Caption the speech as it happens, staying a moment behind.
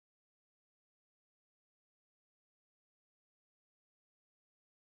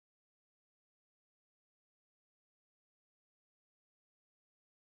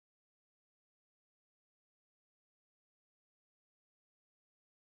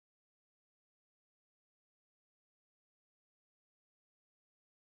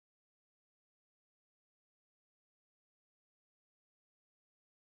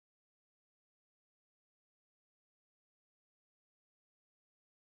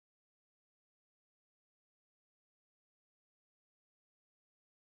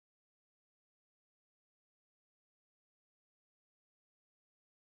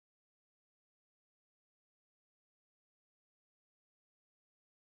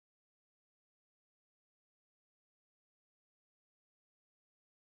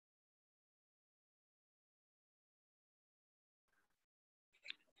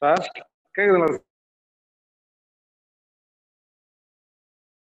Sir கேக்குதுங்களா?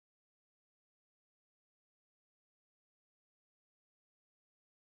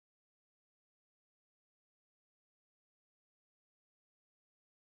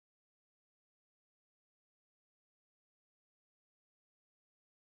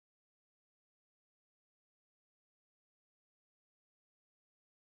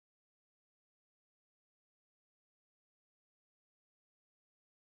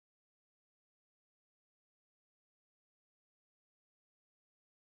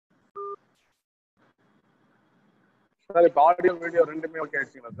 Sir இப்போ audio video ரெண்டுமே ஓகே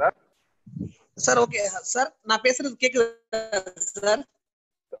ஆச்சுங்களா சார்? சார் ஓகே சார், நான் பேசுறது கேக்குது சார்?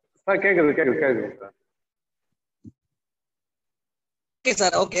 சார் கேக்குது சார். Okay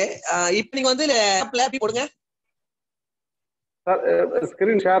sir, okay. இப்போ நீங்க வந்து ஆப்ல எப்படி போடுங்க சார்?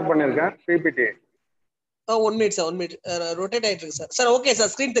 ஸ்கிரீன் ஷேர் பண்ணிருக்கேன் PPT. 1 minute sir, 1 minute rotate ஆயிட்டு இருக்கு sir. Sir okay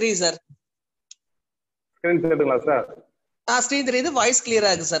sir, screen தெரியுது சார். ஸ்கிரீன் தெரியுதுங்களா சார்? ஸ்கிரீன் தெரியுது, வாய்ஸ்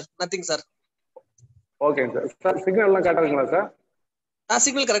கிளியரா இருக்கு சார். Nothing sir. ஓகேங்க சார். சார் சிக்னல் எல்லாம் கரெக்டா இருக்குங்களா சார்?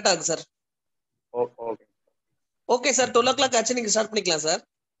 சிக்னல் கரெக்டா இருக்கு sir. Okay okay sir, 12 o'clock ஆச்சு, நீங்க ஸ்டார்ட் பண்ணிக்கலாம் சார்.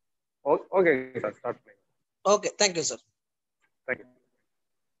 ஓகே சார், ஸ்டார்ட் பண்ணிக்கலாம். Okay, thank you sir. தேங்க்யூ.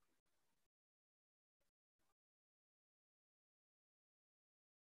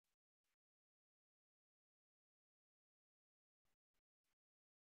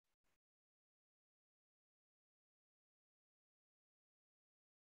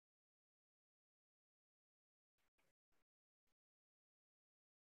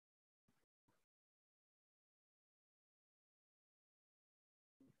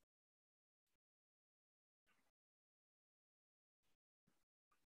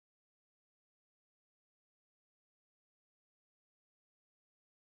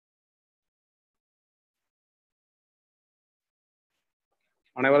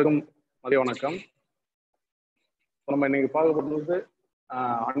 அனைவருக்கும் மதிய வணக்கம். நம்ம இன்னைக்கு பார்க்க போகிறது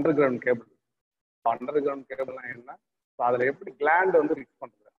under ground cable. Under ground கேபிள்னா என்ன, அதில் எப்படி கிளாண்ட் வந்து ஃபிக்ஸ்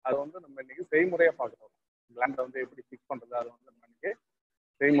பண்ணுறது, அது வந்து நம்ம இன்னைக்கு செய்முறையாக பார்க்க போகிறோம். கிளாண்டை வந்து எப்படி ஃபிக்ஸ் பண்ணுறது, அது வந்து நம்ம இன்னைக்கு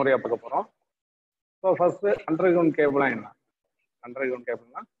செய்முறையாக பார்க்க போகிறோம். ஸோ ஃபர்ஸ்ட் அண்டர் கிரவுண்ட் கேபிள்னா என்ன? அண்டர் கிரவுண்ட்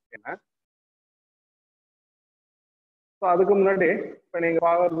கேபிள்னா என்ன? ஸோ அதுக்கு முன்னாடி இப்போ நீங்கள்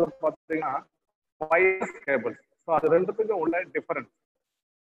பார்க்கறது பார்த்தீங்கன்னா வயர் கேபிள். ஸோ அது ரெண்டுத்துக்கும் உள்ள டிஃபரன்ஸ்,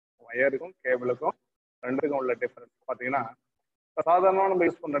 வயருக்கும் கேபிளுக்கும் ரெண்டுக்கும் உள்ள டிஃபரன்ஸ் பார்த்தீங்கன்னா, இப்போ சாதாரணமாக நம்ம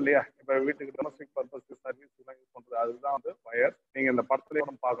யூஸ் பண்ணுறோம் இல்லையா, இப்போ வீட்டுக்கு டொமஸ்டிக் பர்பஸ் சர்வீஸ் எல்லாம் யூஸ் பண்ணுறது, அதுதான் வந்து வயர். நீங்கள் இந்த படத்துலேயே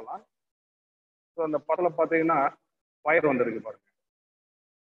நம்ம பார்க்கலாம். ஸோ அந்த படத்தில் பார்த்தீங்கன்னா வயர் வந்துருக்கு பாருங்க.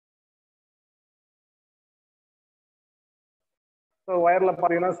 ஸோ வயரில்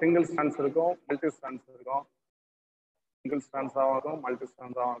பார்த்தீங்கன்னா சிங்கிள் ஸ்டாண்ட்ஸ் இருக்கும், மல்டி ஸ்டாண்ட்ஸ் இருக்கும். சிங்கிள் ஸ்டாண்ட்ஸாகவும் இருக்கும், மல்டி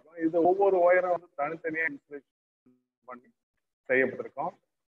ஸ்டாண்ட்ஸாகவும் இருக்கும். இது ஒவ்வொரு ஒயரும் வந்து தனித்தனியாக இன்சுலேஷன் பண்ணி செய்யப்பட்டிருக்கும்.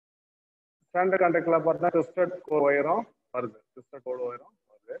 ஸ்டாண்டர்ட் கான்டாக்ட்ல பார்த்தா ட்விஸ்டட் கோர் ஒயரும் வருது, ட்விஸ்டட் கோர் ஒயரும்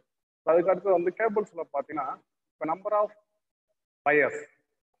வருது. அதுக்கடுத்து வந்து கேபிள்ஸ்ல பார்த்தீங்கன்னா இப்போ number of wires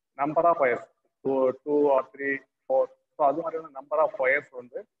 2 or 3, 4. So அது மாதிரியான நம்பர் ஆஃப் ஒயர்ஸ்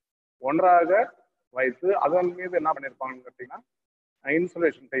வந்து ஒன்றாக வைத்து அதன் மீது என்ன பண்ணியிருப்பாங்கன்னு கேட்டிங்கன்னா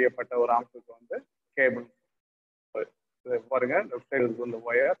இன்சுலேஷன் செய்யப்பட்ட ஒரு அமைப்புக்கு வந்து கேபிள் பாருங்க. லெஃப்ட் சைடு இருக்கு இந்த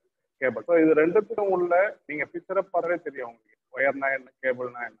ஒயர் கேபிள். ஸோ இது ரெண்டுத்துக்கும் உள்ள நீங்க பிக்சரை பார்த்தாலே தெரியும் உங்களுக்கு ஒயர்னா என்ன,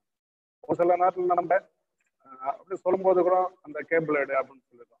 கேபிள்னா என்ன. ஒரு சில நேரத்தில் நம்ம அப்படி சொல்லும்போது கூட அந்த கேபிள் எடு அப்படின்னு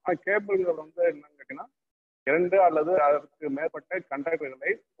சொல்லிடுறோம். ஆனால் கேபிள்ங்கிறது வந்து என்னன்னு கேட்டீங்கன்னா 2 அல்லது அதற்கு மேற்பட்ட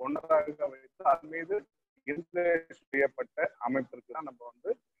கண்டக்டர்களை ஒன்றாக வைத்து அதன் மீது இன்சுலேஷன் செய்யப்பட்ட அமைப்பிற்கு தான் நம்ம வந்து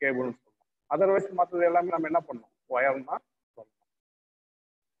கேபிள்னு சொல்லுவோம். அதர்வைஸ் மற்றது எல்லாமே நம்ம என்ன பண்ணோம், ஒயர் தான் சொல்லணும்.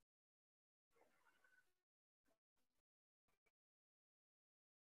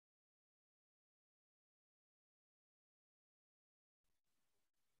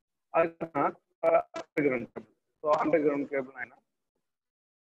 அதுதான் under ground cable. So under ground கேபிள்னா என்ன,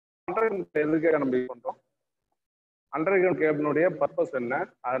 அண்டர் கிரவுண்ட் எதுக்காக நம்ம யூஸ் பண்றோம், அண்டர் கிரவுண்ட் கேபிளுடைய பர்பஸ் என்ன,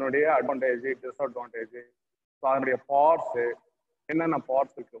 அதனுடைய அட்வான்டேஜ் டிஸ்அட்வான்டேஜ், ஸோ அதனுடைய பார்ட்ஸு என்னென்ன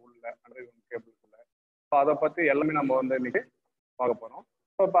பார்ட்ஸ் இருக்கு உள்ள அண்டர் கிரவுண்ட் கேபிளுக்குள்ள, ஸோ அதை பற்றி எல்லாமே நம்ம வந்து இன்னைக்கு பார்க்க போகிறோம்.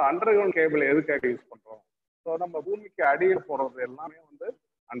 ஸோ இப்போ அண்டர் கிரவுண்ட் கேபிள் எதுக்காக யூஸ் பண்ணுறோம், ஸோ நம்ம பூமிக்கு அடியில் போடுறது எல்லாமே வந்து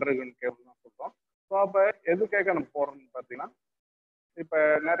அண்டர் கிரவுண்ட் கேபிள் தான் சொல்கிறோம். ஸோ அப்போ எதுக்காக நம்ம போடுறோம்னு பார்த்தீங்கன்னா, இப்போ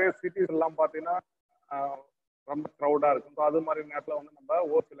நிறைய சிட்டிஸ் எல்லாம் பார்த்தீங்கன்னா ரொம்ப க்ரௌடாக இருக்கும். ஸோ அது மாதிரி நேரத்தில் வந்து நம்ம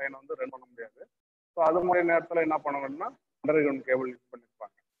ஓசி லைனை வந்து ரன் பண்ண முடியாது. ஸோ அது மாதிரி நேரத்தில் என்ன பண்ணணும்னா அண்டர் கிரவுண்ட் கேபிள் யூஸ்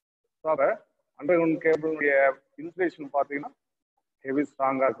பண்ணியிருப்பாங்க. ஸோ அதை அண்டர் கிரவுண்ட் கேபிளுடைய இன்சுலேஷன் பார்த்தீங்கன்னா ஹெவி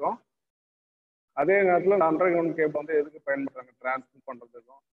ஸ்ட்ராங்காக இருக்கும். அதே நேரத்தில் அண்டர் கிரவுண்ட் கேபிள் வந்து எதுக்கு பயன்படுத்துறாங்க, டிரான்ஸ்மிட்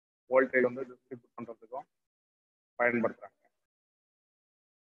பண்ணுறதுக்கும் வோல்டேஜ் வந்து டிஸ்ட்ரிபியூட் பண்ணுறதுக்கும் பயன்படுத்துகிறாங்க.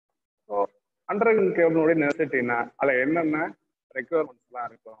 ஸோ அண்டர் கிரவுண்ட் கேபிளுடைய நெசசிட்டி என்ன, அதில் என்னென்ன ரெக்குவயர்மெண்ட்ஸ்லாம்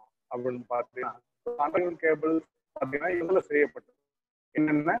இருக்கும் அப்படின்னு பார்த்தீங்கன்னா அண்டர் கிரவுண்ட் கேபிள் பார்த்தீங்கன்னா இதில் செய்யப்பட்டது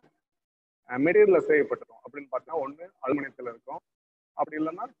என்னென்ன மெட்டீரியலில் செய்யப்பட்டிருக்கும் அப்படின்னு பார்த்தீங்கன்னா ஒன்று அலுமினியத்தில் இருக்கும், அப்படி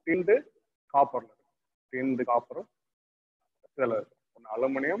இல்லைன்னா டிண்டு காப்பரில் இருக்கும். டிண்டு காப்பர் இதில் இருக்கும், ஒன்று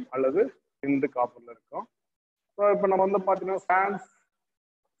அலுமினியம் அல்லது டிண்டு காப்பரில் இருக்கும். ஸோ இப்போ நம்ம வந்து பார்த்தீங்கன்னா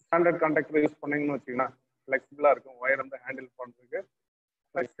ஸ்டாண்டர்ட் கண்டக்டர் யூஸ் பண்ணீங்கன்னு வச்சிங்கன்னா ஃப்ளெக்சிபிளாக இருக்கும், ஒயர் வந்து ஹேண்டில் பண்ணுறதுக்கு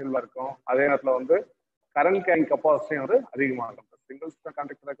ஃப்ளெக்சிபிளாக இருக்கும். அதே நேரத்தில் வந்து கரண்ட் கேரிங் கெப்பாசிட்டியும் வந்து அதிகமாக இருக்கும். சிங்கிள் ஸ்ட்ராண்ட்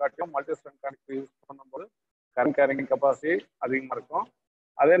கண்டக்டரை காட்டிலும் மல்டி ஸ்ட்ராண்ட் கண்டக்டர் யூஸ் பண்ணும்போது கரண்ட் கேரிங் கெப்பாசிட்டி அதிகமாக இருக்கும்.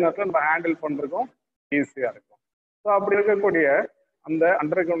 அதே நேரத்தில் நம்ம ஹேண்டில் பண்ணுறதுக்கும் ஈஸியாக இருக்கும். ஸோ அப்படி இருக்கக்கூடிய அந்த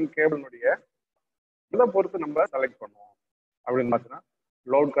அண்டர் கிரவுண்ட் கேபிளுடைய இதை பொறுத்து நம்ம செலக்ட் பண்ணுவோம் அப்படின்னு பார்த்தீங்கன்னா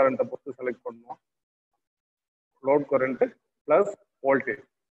லோட் கரண்ட்டை பொறுத்து செலக்ட் பண்ணுவோம். லோட் கரண்ட் ப்ளஸ் வோல்டேஜ்,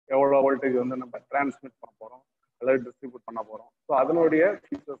 எவ்வளோ வோல்டேஜ் வந்து நம்ம டிரான்ஸ்மிட் பண்ண போகிறோம் அல்லது டிஸ்ட்ரிபியூட் பண்ண போகிறோம். ஸோ அதனுடைய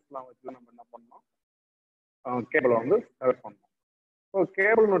ஃபீச்சர்ஸ்லாம் வச்சு நம்ம என்ன பண்ணோம், கேபிளை வந்து செலக்ட் பண்ணோம். ஸோ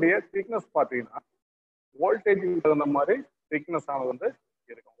கேபிளினுடைய திக்னஸ் பார்த்தீங்கன்னா வோல்டேஜுக்கு தகுந்த மாதிரி திக்னஸ் ஆனது வந்து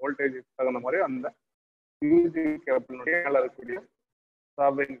இருக்கும். வோல்டேஜுக்கு தகுந்த மாதிரி அந்த யூஜி கேபிளினுடைய மேலே இருக்கக்கூடிய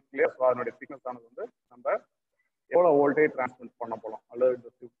அதனுடைய திக்னஸ் ஆனது வந்து நம்ம எவ்வளோ வோல்டேஜ் டிரான்ஸ்மிட் பண்ண போகிறோம் அல்லது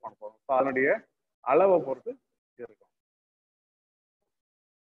டிஸ்ட்ரிபியூட் பண்ண போகிறோம். ஸோ அதனுடைய அளவை பொறுத்து இருக்கும்.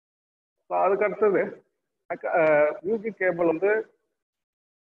 ஸோ அதுக்கு அடுத்தது யூஜி கேபிள் வந்து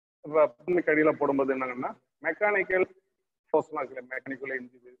பூமிக்கு அடியில் போடும்போது என்னங்கன்னா மெக்கானிக்கல் ஃபோர்ஸ்லாம் இருக்குல்ல, மெக்கானிக்கல்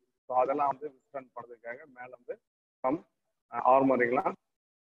இன்ஜின், ஸோ அதெல்லாம் வந்து விஸ்டன் பண்ணுறதுக்காக மேலே வந்து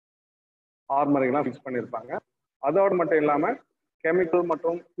ஆர்மரிங்லாம் ஃபிக்ஸ் பண்ணியிருப்பாங்க. அதோடு மட்டும் இல்லாமல் கெமிக்கல்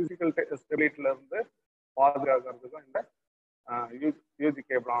மற்றும் பிசிக்கல் ஸ்டெபிலிட்டியில இருந்து பாதுகாக்கிறதுக்கும் இந்த யூஜி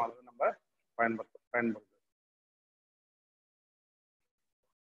கேபிள் ஆனது நம்ம பயன்படுது.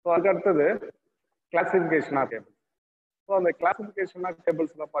 ஸோ அதுக்கு அடுத்தது கிளாசிஃபிகேஷன் ஆஃப் கேபிள். ஸோ அந்த கிளாசிஃபிகேஷன் ஆஃப்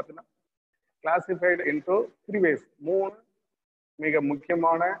கேபிள்ஸ்ல பார்த்தீங்கன்னா கிளாசிஃபைடு இன்டூ 3 ways, 3 மிக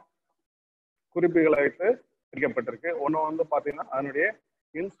முக்கியமான குறிப்புகளை வைத்து பிரிக்கப்பட்டிருக்கு. ஒன்று வந்து பார்த்தீங்கன்னா அதனுடைய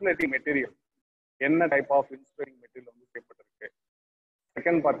இன்சுலேட்டிங் மெட்டீரியல், என்ன டைப் ஆஃப் இன்சுலேட்டிங் மெட்டீரியல் வந்து செய்யப்பட்டிருக்கு.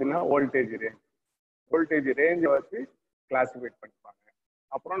 செகண்ட் பார்த்தீங்கன்னா வோல்டேஜ் ரேஞ்சை வச்சு கிளாசிஃபைட் பண்ணிப்பாங்க.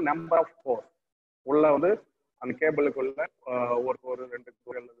 அப்புறம் நம்பர் ஆஃப் கோர், உள்ள வந்து அந்த கேபிளுக்குள்ள ஒரு 2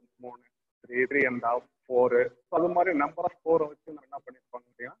 கோர் அல்லது 3, 3.5, 4, அது மாதிரி நம்பர் ஆஃப் கோரை வச்சு நம்ம என்ன பண்ணியிருப்பாங்க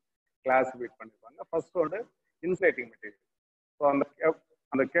அப்படின்னா கிளாசிஃபைட் பண்ணியிருப்பாங்க. ஃபர்ஸ்ட் வந்து இன்சுலேட்டிங் மெட்டீரியல். ஸோ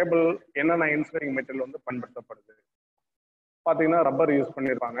அந்த கேபிள் என்னென்ன இன்சுலேட்டிங் மெட்டீரியல் வந்து பயன்படுத்தப்படுது பார்த்தீங்கன்னா ரப்பர் யூஸ்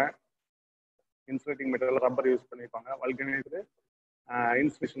பண்ணியிருப்பாங்க. இன்சுலேட்டிங் மெட்டீரியல் ரப்பர் யூஸ் பண்ணியிருப்பாங்க. வல்கனைஸ்டு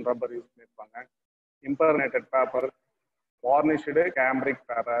இன்சுலேஷன் ரப்பர் யூஸ் பண்ணியிருப்பாங்க. இம்பர்னேட்டட் paper, வார்னிஷ்டு cambric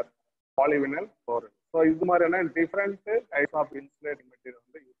paper, பாலிவினல் chloride. So இது மாதிரியான different types of insulating material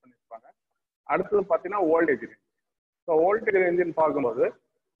வந்து யூஸ் பண்ணியிருப்பாங்க. அடுத்தது பார்த்தீங்கன்னா வோல்டேஜ் ரேஞ்ச். ஸோ வோல்டேஜ் ரேஞ்சுன்னு பார்க்கும்போது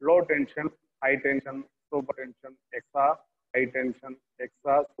low tension, high tension, super tension, extra high tension,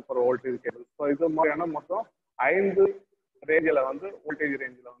 extra super voltage cable. So இது மாதிரியான மொத்தம் 5 ரேஞ்சில் வந்து வோல்டேஜ்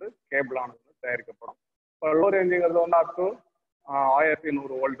ரேஞ்சில் வந்து கேபிள் ஆனது வந்து தயாரிக்கப்படும். இப்போ லோ ரேஞ்சுங்கிறது வந்து அப் டு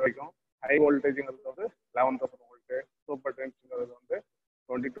 1100 வோல்ட் வரைக்கும், ஹை வோல்டேஜுங்கிறது வந்து 11,000 வோல்ட்டு, சூப்பர் டென்ஷனுங்கிறது வந்து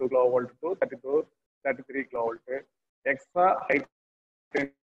 22 kilo volt to 33 kilo volt, extra high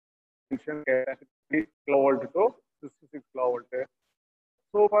tension 33 kilo volt to 66 kilo volt,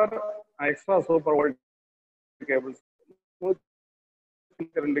 super extra super volt cables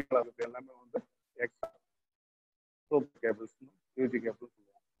 102 kilo எல்லாமே வந்து extra super cables, UG cables.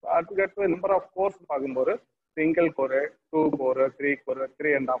 அதுக்கடுத்து number of course பார்க்கும்போது single கோரு, 2 கோரு, 3 கோரு,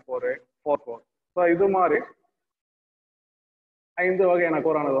 3.5 கோரு, 4 core. So இது மாதிரி 5 வகையான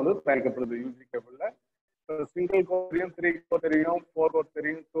கோரானது வந்து தயாரிக்கப்படுது UG கேபிள்ல. Single core தெரியும், 3 core தெரியும், 4 கோர்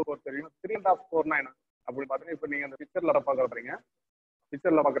தெரியும், 2 கோர் தெரியும். 3.5 கோர்னா என்ன அப்படின்னு பார்த்தீங்கன்னா இப்போ நீங்கள் அந்த பிக்சர்ல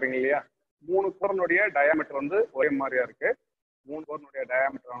பார்க்குறீங்க இல்லையா, 3 கோர்னுடைய டயாமீட்டர் வந்து ஒரே மாதிரியா இருக்கு. 3 கோர்னுடைய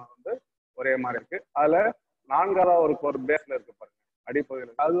டயாமீட்டர் வந்து ஒரே மாதிரி இருக்கு. அதுல 4வது ஒரு கோர் பேஸ்ல இருக்கு பாருங்க,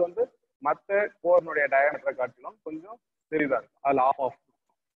 அடிப்பகுதியில். அது வந்து மற்ற கோர்னுடைய டயாமீட்டரை காட்டிலும் கொஞ்சம் பெரிதா இருக்கு, அதுல ஆஃப்.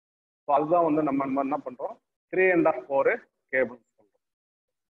 ஸோ அதுதான் வந்து நம்ம என்ன பண்றோம், 3.5 கோர் கேபிள் சொல்றோம்.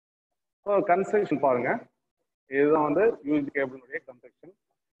 ஸோ கன்ஸ்ட்ரக்ஷன் பாருங்க, இதுதான் வந்து UG கேபிளுடைய construction.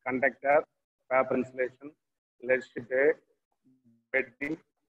 Conductor, paper insulation, let sheet, bedding,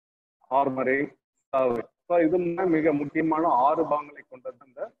 ஆர்மரிங், serve. So இது மிக முக்கியமான 6 பாகங்களை கொண்டது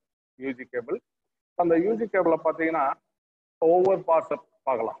அந்த யூஜி கேபிள். அந்த யூஜி கேபிள பார்த்தீங்கன்னா ஒவ்வொரு பார்ட்ஸை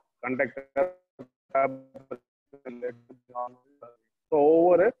பார்க்கலாம். கண்டக்டர்,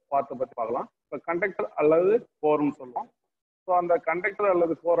 ஒவ்வொரு பார்ட்டை பற்றி பார்க்கலாம். இப்போ கண்டக்டர் அல்லது கோர்னு சொல்லுவோம். ஸோ அந்த கண்டக்டர்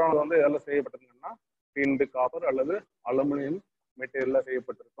அல்லது கோரானது வந்து எதில் செய்யப்பட்டிருக்குன்னா டிண்டு காப்பர் அல்லது அலுமினியம் மெட்டீரியலில்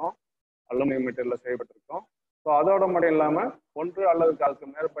செய்யப்பட்டிருக்கோம். ஸோ அதோட மட்டும் இல்லாமல் 1 அல்லது அதுக்கு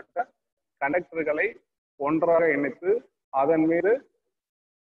மேற்பட்ட கண்டக்டர்களை ஒன்றாக இணைத்து அதன் மீது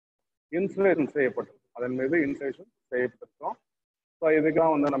இன்சுலேஷன் செய்யப்பட்டிருக்கும். அதன் மீது இன்சுலேஷன் செய்யப்பட்டிருக்கும். ஸோ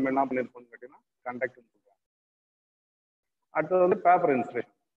இதுக்கெல்லாம் வந்து நம்ம என்ன பண்ணியிருக்கோம்னு கேட்டீங்கன்னா கண்டக்ட்னு சொல்றோம். அடுத்தது வந்து பேப்பர்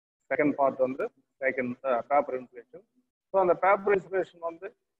இன்சுலேஷன். செகண்ட் பார்ட் வந்து பேப்பர் இன்சுலேஷன். ஸோ அந்த பேப்பர் இன்சுலேஷன் வந்து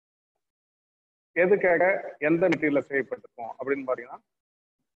எதுக்காக எந்த மெட்டீரியல் செய்யப்பட்டிருக்கோம் அப்படின்னு பார்த்தீங்கன்னா,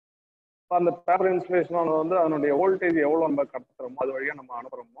 அந்த பேப்பர் இன்சுலேஷன் வந்து அதனுடைய வோல்டேஜ் எவ்வளோ நம்ம கடத்துறோமோ அது வழியாக நம்ம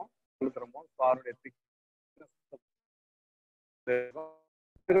அனுப்புறோமோ செலுத்துறோமோ ஸோ அதனுடைய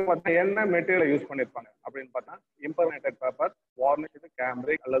என்ன மெட்டீரியல் யூஸ் பண்ணிருப்பாங்க அப்படின்னு பார்த்தா இம்பர்னேட்டட் பேப்பர், வார்னிஷ்டு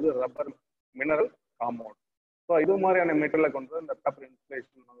கேம்பிரிக் அல்லது ரப்பர் மினரல் காம்பவுண்ட். ஸோ இது மாதிரியான மெட்டீரியலை கொண்டு இந்த பேப்பர்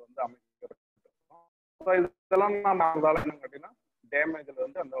இன்சுலேஷன் வந்து அமைக்கப்பட்டிருக்கும். ஸோ இதெல்லாம் நம்ம என்ன கேட்டீங்கன்னா டேமேஜ்ல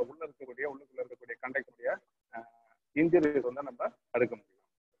வந்து அந்த உள்ளுக்குள்ள இருக்கக்கூடிய கண்டக்டுடைய இன்ஜுரிஸ் வந்து நம்ம தடுக்க முடியும்.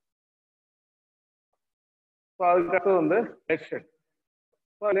 ஸோ அதுக்கடுத்து வந்து let shed.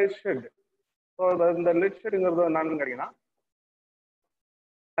 So let shed. So இந்த லெட் ஷெட்டுங்கிறது என்னன்னு கேட்டீங்கன்னா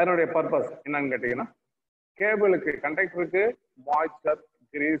அதனுடைய பர்பஸ் என்னன்னு கேட்டீங்கன்னா கேபிளுக்கு கண்டக்டருக்கு மாய்ச்சர்,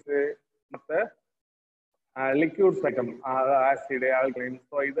 கிரீஸு, மற்ற liquids item, acid, alkaline,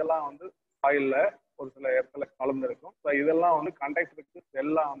 so இதெல்லாம் வந்து ஆயில்ல ஒரு சில இடத்துல கலந்துருக்கும். ஸோ இதெல்லாம் வந்து கண்டக்டருக்கு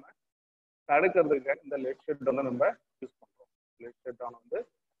செல்லாம தடுக்கிறதுக்கு இந்த லெட் ஷெட் வந்து நம்ம யூஸ் பண்றோம். லெட் ஷெட் வந்து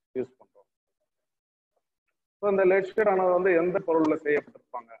யூஸ் பண்றோம். ஸோ இந்த லெட் ஷெட் ஆனது வந்து எந்த பொருள்ல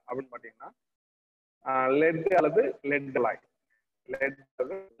செய்யப்பட்டிருப்பாங்க அப்படின்னு பார்த்தீங்கன்னா லெட் அல்லது லெட் அலாய்.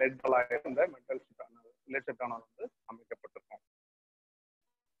 லெட் அலாய் இந்த மெட்டல் ஷீட் ஆனது லெட் ஷெட் ஆனது வந்து அமைக்கப்பட்டிருக்கும்.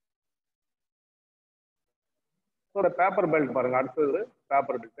 ஸோ இந்த பேப்பர் பெல்ட் பாருங்க, அடுத்தது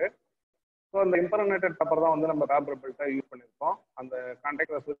பேப்பர் பெல்ட். ஸோ இந்த இம்பர்னேட்டட் பேப்பர் தான் வந்து நம்ம பேப்பர் பெல்ட்டை யூஸ் பண்ணியிருக்கோம். அந்த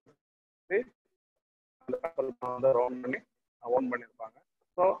கான்டாக்டை சுற்றி அந்த பேப்பர் வந்து ரவுண்ட் பண்ணி ஓன் பண்ணியிருப்பாங்க.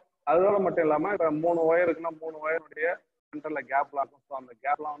 ஸோ அதோட மட்டும் இல்லாமல் இப்போ 3 ஒயர் இருக்குன்னா 3 ஒயருடைய சென்டரில் கேப்லாம் இருக்கும். ஸோ அந்த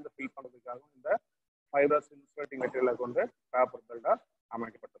கேப்லாம் வந்து ஃபில் பண்ணுறதுக்காகவும் இந்த ஃபைபர்ஸ் இன்சுலேட்டிங் மெட்டீரியலை கொண்டு பேப்பர் பெல்ட்டாக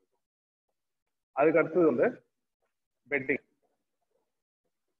அமைக்கப்பட்டிருக்கும். அதுக்கு அடுத்தது வந்து பெட்டிங்.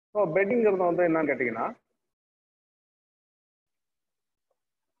 ஸோ பெட்டிங்கிறது வந்து என்னன்னு கேட்டிங்கன்னா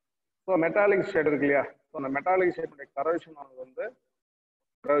ஸோ மெட்டாலிக் ஷேட் இருக்கு இல்லையா, ஸோ அந்த மெட்டாலிக் ஷேட்டுடைய கரோஷன் வந்து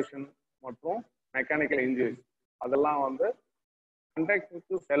கரோஷன் மற்றும் மெக்கானிக்கல் இன்ஜுரிஸ் அதெல்லாம் வந்து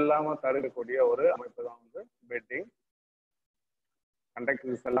கண்டக்டருக்கு செல்லாம தடுக்கக்கூடிய ஒரு அமைப்பு தான் வந்து பெட்டிங்.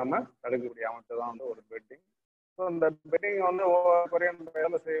 கண்டக்டருக்கு செல்லாம தடுக்கக்கூடிய அமைப்பு தான் வந்து ஒரு பெட்டிங். ஸோ இந்த பெட்டிங் வந்து ஒவ்வொரு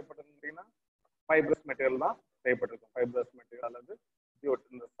வேலை செய்யப்பட்டிருந்தீங்கன்னா ஃபைப்ரஸ் மெட்டீரியல் தான் செய்யப்பட்டிருக்கும். ஃபைப்ரஸ் மெட்டீரியல் அல்லது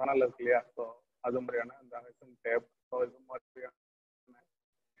இந்த சணல் இருக்கு இல்லையா, ஸோ அது மாதிரியான இந்த ஹெசன் டேப், ஸோ இது மாதிரியான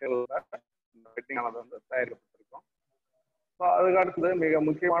பெட்டிங் ஆனது வந்து தயாரிக்கப்பட்டிருக்கும். ஸோ அதுக்கு அடுத்தது மிக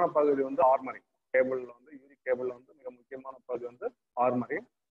முக்கியமான பகுதி வந்து ஆர்மரிங். கேபிள்ல வந்து யூனிக் கேபிள்ல வந்து மிக முக்கியமான பகுதி வந்து ஆர்மரிங்.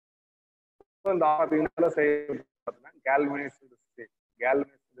 ஸோ இந்த ஆர்மரிங் செய்யப்பட்டீங்கன்னா கேல்வனைஸ்டு ஸ்டீல்.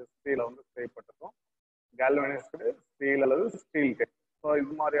 கேல்வனைஸ்டு ஸ்டீல வந்து செய்யப்பட்டிருக்கும். கேல்வனைஸ்டு ஸ்டீல் அல்லது ஸ்டீல் டேப். ஸோ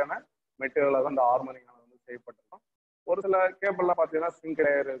இது மாதிரியான மெட்டீரியல் தான் இந்த ஆர்மரிங் வந்து செய்யப்பட்டிருக்கும். ஒரு சில கேபிள்ல பார்த்தீங்கன்னா சிங்கிள்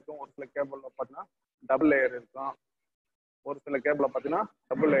லேயர் இருக்கும், ஒரு சில கேபிள்ல பார்த்தீங்கன்னா டபுள் லேயர் இருக்கும், ஒரு சில கேபிள்ல பார்த்தீங்கன்னா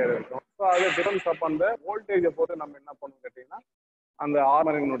டபுள் லேயர் இருக்கும். ஸோ அது டிபெண்ட்ஸ் அப்போ அந்த வோல்டேஜை போட்டு நம்ம என்ன பண்ணணும் கேட்டீங்கன்னா அந்த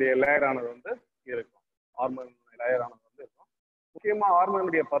ஆர்மரினுடைய லேயர் ஆனது வந்து இருக்கும். ஆர்மரினுடைய லேயர் ஆனது வந்து இருக்கும். முக்கியமாக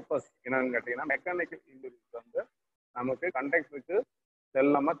ஆர்மரினுடைய பர்பஸ் என்னன்னு கேட்டீங்கன்னா மெக்கானிக்கல் இன்ஜுரிஸ் வந்து நமக்கு கண்டக்டருக்கு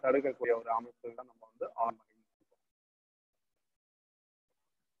செல்லாம தடுக்கக்கூடிய ஒரு அமைப்பு தான் நம்ம வந்து ஆர்மரிங்.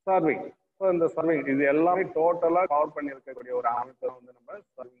 சர்விங். ஸோ இந்த சர்விங் இது எல்லாமே டோட்டலாக கவர் பண்ணி இருக்கக்கூடிய ஒரு அமைப்பு தான் வந்து நம்ம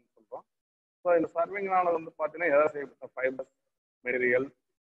சர்விங் சொல்றோம். ஸோ இந்த சர்விங்னால வந்து பார்த்தீங்கன்னா எதாவது செய்யப்பட்ட ஃபைபர்ஸ் மெட்டீரியல்,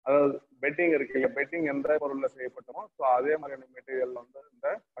 அதாவது பெட்டிங் இருக்கு இல்லையா, பெட்டிங் எந்த பொருளில் செய்யப்பட்டோமோ ஸோ அதே மாதிரியான மெட்டீரியல் வந்து இந்த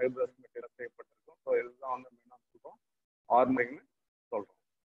ஃபைபர்ஸ் மெட்டீரியல் செய்யப்பட்டிருக்கும். ஸோ இதுதான் வந்து நம்ம என்ன சொல்றோம் ஆர்மரிங்னு சொல்றோம்.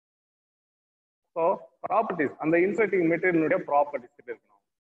 ஸோ ப்ராப்பர்ட்டிஸ், அந்த இன்சுலேட்டிங் மெட்டீரியலுடைய ப்ராப்பர்ட்டிஸ் எப்படி இருக்கணும்,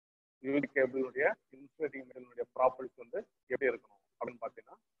 யூனிக் கேபிளுடைய இன்சுலேட்டிங் மெட்டீரியலுடைய ப்ராப்பர்ட்டிஸ் வந்து எப்படி இருக்கணும் அப்படின்னு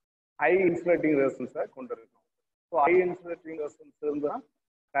பார்த்தீங்கன்னா ஹை இன்சுலேட்டிங் ரெசிஸ்டன்ஸை கொண்டு இருக்கணும். ஸோ ஹை இன்சுலேட்டிங் ரெசிஸ்டன்ஸ் இருந்தால்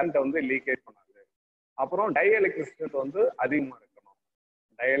கரண்ட்டை வந்து லீக்கேஜ் பண்ணாது. அப்புறம் டைஎலக்ட்ரிசிட்டி வந்து அதிகமாக இருக்கணும்.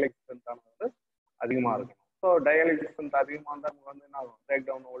 டைஎலக்ட்ரிசிட்டி வந்து அதிகமாக இருக்கணும். ஸோ டைஎலக்ட்ரிசிட்டி அதிகமாக இருந்தால் நமக்கு வந்து என்ன ஆகும், பிரேக்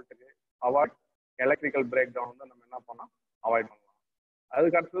டவுன் வோல்ட்டுக்கு அவாய்ட், எலக்ட்ரிக்கல் பிரேக் டவுன் வந்து நம்ம என்ன பண்ணலாம் அவாய்ட் பண்ணலாம்.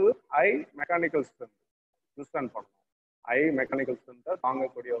 அதுக்கு அடுத்தது ஹை மெக்கானிக்கல் ஸ்ட்ரென்த் விஸ்டாண்ட் பண்ணணும். ஹை மெக்கானிக்கல் ஸ்ட்ரென்த்தை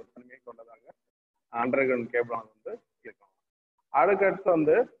தாங்கக்கூடிய ஒரு தன்மையை கொண்டதாக அண்டர் கிரவுண்ட் கேபிள் வந்து இருக்கணும். அதுக்கடுத்து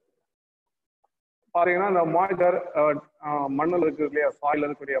வந்து பார்த்தீங்கன்னா இந்த மாய்ச்சர், மண்ணில் இருக்கு இல்லையா, சாயில்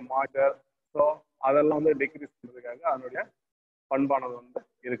இருக்கக்கூடிய மாய்ச்சர், ஸோ அதெல்லாம் வந்து டிக்ரீஸ் பண்ணுறதுக்காக அதனுடைய பண்பானது வந்து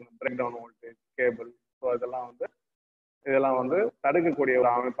இருக்கணும். Break down voltage cable, so இதெல்லாம் வந்து தடுக்கக்கூடிய ஒரு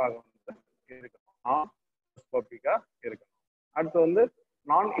அமைப்பாக வந்து இருக்கணும், இருக்கணும். அடுத்து வந்து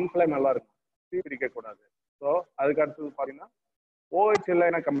நான் இன்ஃப்ளமேபிளா இருக்கும், தீ பிடிக்கக்கூடாது. ஸோ அதுக்கு அடுத்தது பார்த்தீங்கன்னா OH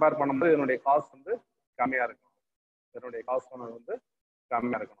லைனை கம்பேர் பண்ணும்போது இதனுடைய காஸ்ட் வந்து கம்மியாக இருக்கும். இதனுடைய காஸ்ட் வந்து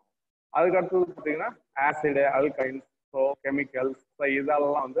கம்மியாக இருக்கணும். அதுக்கு அடுத்தது பார்த்தீங்கன்னா acid, alkynes, so chemicals, so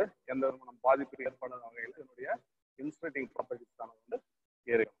இதெல்லாம் வந்து எந்த விதமான பாதிப்பு ஏற்படாத வகையில் இதனுடைய இன்சுலேட்டிங் ப்ராப்பர்ட்டிஸ் வந்து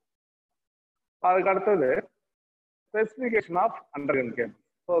இருக்கும். அதுக்கு அடுத்தது specification of underground cable.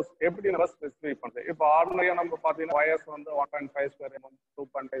 So எப்படி நம்ம ஸ்பெசிஃபை பண்ணுறது? இப்போ ஆர்டினரியாக நம்ம பார்த்தீங்கன்னா வயசு வந்து 1.5 square mm,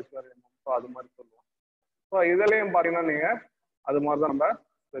 2.5 square mm, so அது மாதிரி சொல்லுவோம். ஸோ இதுலேயும் பார்த்தீங்கன்னா நீங்கள் அது மாதிரி தான் நம்ம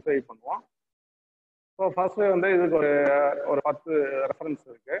ஸ்பெசிஃபை பண்ணுவோம். ஸோ ஃபர்ஸ்ட் வந்து இதுக்கு ஒரு 10 ரெஃபரன்ஸ்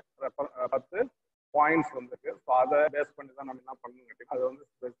இருக்கு, 10 பாயிண்ட்ஸ் வந்து இருக்கு. ஸோ அதை பேஸ் பண்ணி தான் நம்ம என்ன பண்ணணும் கேட்டீங்கன்னா அதை வந்து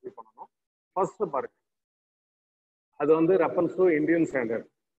ஸ்பெசிஃபை பண்ணணும். ஃபர்ஸ்ட் பாருங்க, அது வந்து ரெஃபரன்ஸ் டு இந்தியன் ஸ்டாண்டர்ட்,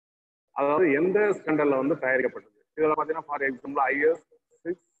 அதாவது எந்த ஸ்டாண்டர்ட்ல வந்து தயாரிக்கப்பட்டது. இதில் பார்த்தீங்கன்னா ஃபார் எக்ஸாம்பிள் IS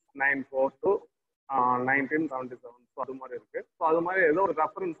 694 1977, ஸோ அது மாதிரி இருக்கு. ஸோ அது மாதிரி ஏதோ ஒரு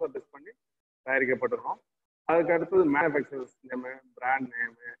ரெஃபரன்ஸை பேஸ் பண்ணி தயாரிக்கப்பட்டிருக்கோம். அதுக்கு அடுத்தது manufacturers name, brand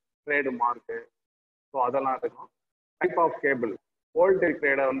name, trade mark, so அதெல்லாம் இருக்கும். டைப் ஆஃப் கேபிள், வோல்டேஜ்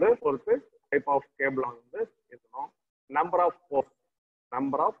கிரேடை வந்து பொறுத்து டைப் ஆஃப் கேபிள் வந்து இருக்கணும். Number of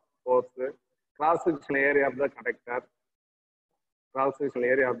force, cross section area of the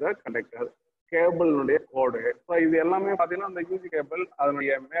conductor, கேபிளுடைய code. So இது எல்லாமே பார்த்தீங்கன்னா அந்த யூஜி கேபிள்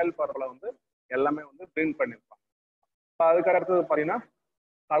அதனுடைய மேல் பரவலை வந்து எல்லாமே வந்து பிரிண்ட் பண்ணியிருப்பாங்க. ஸோ அதுக்கு அடுத்தது பார்த்தீங்கன்னா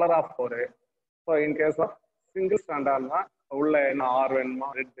colour of code. So in case of single ஸ்டாண்டர்ட்னா உள்ள என்ன ஆர் வேணுமா,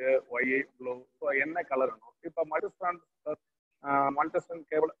 ரெட்டு, ஒய், ப்ளூ, ஸோ என்ன கலர் வேணும். இப்போ மல்டிஸ்டாண்ட்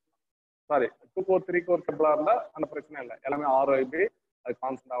கேபிள் 2 கோர் 3 கோர் கேபிளாக இருந்தால் அந்த பிரச்சனை இல்லை, எல்லாமே ROIB அது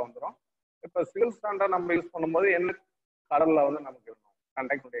கான்ஸ்டன்டாக வந்துடும். இப்போ சிங்கிள் ஸ்டாண்டர்ட் நம்ம யூஸ் பண்ணும்போது என்ன கலரில் வந்து நமக்கு வேணும்,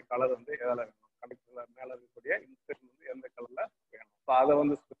 கண்டக்டருடைய கலர் வந்து எதில் வேணும், கண்டக்டர் மேலே இருக்கக்கூடிய இன்ஸ்ட்ரக்ஷன் வந்து எந்த கலரில் வேணும், ஸோ அதை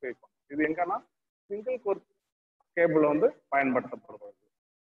வந்து ஸ்பெசிஃபை பண்ணும். இது எங்கன்னா சிங்கிள் கோர் கேபிள் வந்து பயன்படுத்தப்படுறது.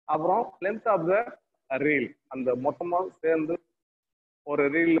 அப்புறம் லென்த் ஆஃப் த ரீல், அந்த மொத்தமாக சேர்ந்து ஒரு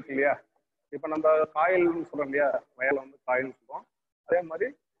ரீல் இருக்கு இல்லையா, இப்போ நம்ம காயில்னு சொல்றோம் இல்லையா, வயல் வந்து காயில்னு சொல்லுவோம். அதே மாதிரி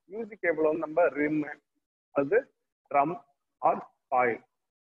மியூசிக் கேபிள் வந்து நம்ம ரிம், அது ட்ரம் ஆர் காயில்,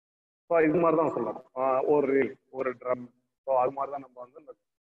 ஸோ இது மாதிரி தான் சொல்லலாம். ஒரு ரீல், ஒரு ட்ரம், ஸோ அது மாதிரி தான் நம்ம வந்து இந்த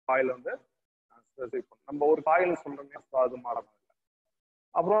காயில் வந்து ஸ்பெசிஃபை பண்ணணும். நம்ம ஒரு காயில் சொல்றோம், ஸோ அது மாதிரி தான்.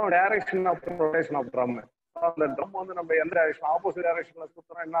 அப்புறம் direction of rotation of drum, அந்த ட்ரம் வந்து நம்ம எந்த டைரக்ஷன், ஆப்போசிட் டைரக்ஷன்ல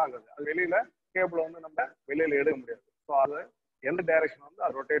சுற்றுறோம் என்ன ஆகுது, அது வெளியில கேபிள் வந்து நம்ம வெளியில எடுக்க முடியாது. ஸோ அது எந்த டைரக்ஷன் வந்து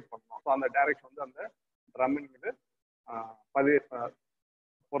அது ரொட்டேட் பண்ணணும், ஸோ அந்த டைரக்ஷன் வந்து அந்த ட்ரம்மின் மீது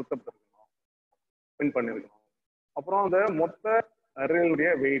பொருத்தப்பட்டிருக்கணும், பின் பண்ணியிருக்கணும். அப்புறம் அந்த மொத்த ரீலுடைய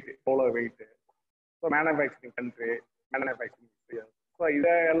வெயிட், எவ்வளோ wait, so manufacturing country, manufacturing, so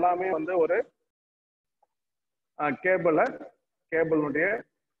இதை எல்லாமே வந்து ஒரு கேபிளுடைய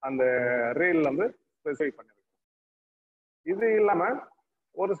அந்த ரீல் வந்து ஸ்பெசிஃபை பண்ணியிருக்கோம். இது இல்லாமல்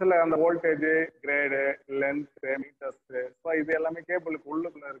ஒரு சில அந்த voltage, grade, length, metres, so இது எல்லாமே கேபிளுக்கு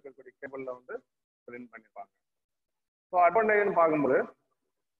உள்ளுக்குள்ள இருக்கக்கூடிய கேபிளில் வந்து பிரிண்ட் பண்ணிப்பாங்க. ஸோ அட்வான்டேஜ்னு பார்க்கும்போது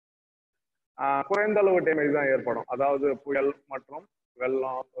குறைந்த அளவு டேமேஜ் தான் ஏற்படும், அதாவது புயல் மற்றும்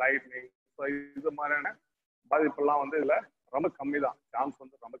வெள்ளம், லைட்னிங், ஸோ இது மாதிரியான பாதிப்பெல்லாம் வந்து இதில் ரொம்ப கம்மி தான், சான்ஸ்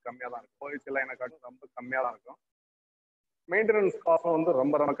வந்து ரொம்ப கம்மியாக தான் இருக்கும். ஓவர்சி லைனை காட்டும் ரொம்ப கம்மியாக தான் இருக்கும். மெயின்டெனன்ஸ் காஸ்டும் வந்து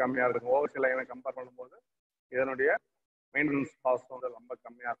ரொம்ப கம்மியாக இருக்கும். ஓவர்சி லைனை கம்பேர் பண்ணும்போது இதனுடைய மெயின்டெனன்ஸ் காஸ்ட் வந்து ரொம்ப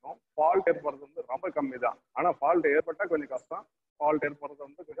கம்மியாக இருக்கும். ஃபால்ட் ஏற்படுறது வந்து ரொம்ப கம்மி தான், ஆனால் ஃபால்ட் ஏற்பட்டால் கொஞ்சம் கஷ்டம். ஃபால்ட் ஏற்படுறது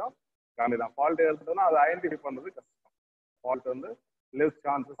வந்து கொஞ்சம் கம்மி தான். ஃபால்ட் ஏற்பட்டதுன்னா அதை ஐடென்டிஃபை பண்ணுறது கஷ்டம். ஃபால்ட் வந்து லெஸ்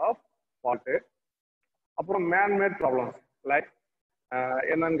சான்சஸ் ஆஃப் ஃபால்ட்டு. அப்புறம் மேன்மேட் ப்ராப்ளம்ஸ் லைக்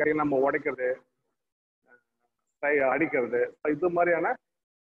என்னன்னு கேட்டீங்கன்னா நம்ம உடைக்கிறது, அடிக்கிறது, இது மாதிரியான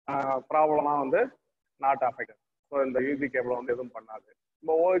ப்ராப்ளம்லாம் வந்து நாட் அஃபெக்டட். ஸோ இந்த யூஜி கேபிள் வந்து எதுவும் பண்ணாது.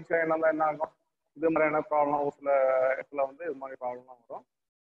 நம்ம ஓஹெச் என்ன ஆகும், இது மாதிரியான ப்ராப்ளம் ஒரு சில இடத்துல வந்து இது மாதிரி ப்ராப்ளம்லாம் வரும்.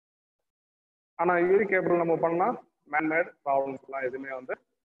 ஆனால் யூஜி கேபிள் நம்ம பண்ணால் மேன்மேட் ப்ராப்ளம்ஸ்லாம் எதுவுமே வந்து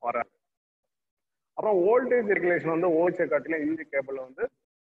வராது. அப்புறம் வோல்டேஜ் ரெகுலேஷன் வந்து ஓஹெச்சை காட்டிலும் யூஜி கேபிள் வந்து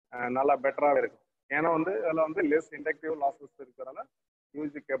நல்லா பெட்டராகவே இருக்கும். ஏன்னா வந்து அதில் வந்து லெஸ் இண்டக்டிவ் லாஸஸ் இருக்கிறதால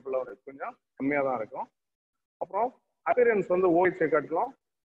யூஜி கேபிள் வந்து கொஞ்சம் கம்மியாக தான் இருக்கும். அப்புறம் அப்பியரன்ஸ் வந்து ஓஹெச்சை காட்டிலும்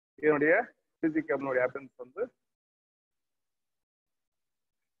இதனுடைய யூஜி கேபிளுடைய அப்பியரன்ஸ் வந்து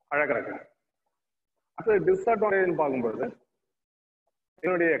அழகாக இருக்கு. அது டிஸ்அட்வான்டேஜ்னு பார்க்கும்போது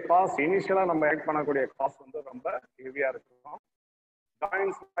இதனுடைய காஸ்ட், இனிஷியலாக நம்ம ஆக்ட் பண்ணக்கூடிய காஸ்ட் வந்து ரொம்ப ஹெவியாக இருக்கும்.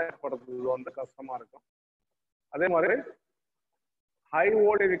 ஜாயின்ஸ் ஏற்படுறது வந்து கஷ்டமாக இருக்கும். அதே மாதிரி ஹை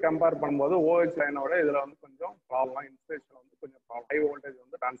வோல்டேஜ் கம்பேர் பண்ணும்போது ஓஹெச் லைனோட இதில் வந்து கொஞ்சம் ப்ராப்ளம், இன்சுலேஷன் வந்து கொஞ்சம் ப்ராப்ளம். ஹை வோல்டேஜ்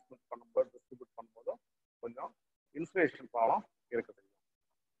வந்து டிரான்ஸ்மிட் பண்ணும்போது, டிஸ்ட்ரிபியூட் பண்ணும்போதும் கொஞ்சம் இன்சுலேஷன் ப்ராப்ளம் இருக்குது.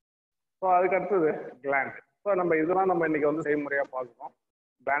 ஸோ அதுக்கு அடுத்தது கிளாண்ட். ஸோ நம்ம இதெல்லாம் நம்ம இன்னைக்கு வந்து செய்முறையாக பார்க்குறோம்.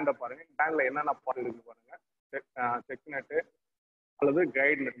 கிளாண்டை பாருங்க, கிளாண்டில் என்னென்ன பார்ட் இருக்கு பாருங்க. செக் நெட்டு அல்லது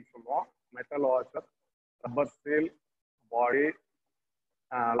கைட் நெட்னு சொல்லுவோம், மெட்டல் வாஷர், ரப்பர் சீல், பாடி,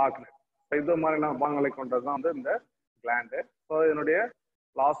 லாக் நெட், இது மாதிரியான பாகங்களை கொண்டது தான் வந்து இந்த கிளாண்டு. ஸோ இதனுடைய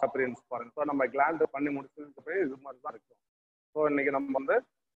லாஸ்ட் அப்பியரன்ஸ் பாருங்க. ஸோ நம்ம கிளாண்டு பண்ணி முடிச்சதுக்கு போய் இது மாதிரி தான் இருக்கும். ஸோ இன்னைக்கு நம்ம வந்து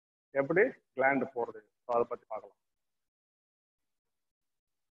எப்படி கிளாண்டு போடுறது, ஸோ அதை பற்றி பார்க்கலாம்.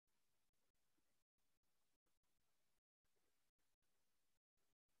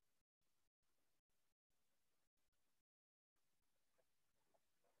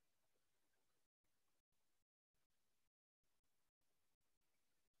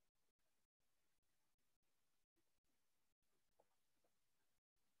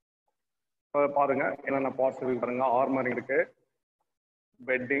 பாருங்க என்னென்ன பார்ட்ஸ் இருக்கு பாருங்க. ஆர்மரிங் இருக்கு,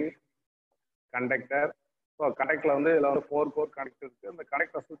 பெட்டிங், கண்டக்டர். ஸோ கண்டக்டர்ல வந்து இதில் வந்து 4 கோர் கனெக்டர் இருக்கு. இந்த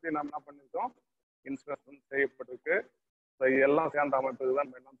கனெக்டரை சுற்றி நம்ம என்ன பண்ணிருக்கோம், இன்ஸ்ட்ரக்ஷன் செய்யப்பட்டிருக்கு. ஸோ இதெல்லாம் சேர்ந்த அமைப்புக்கு தான்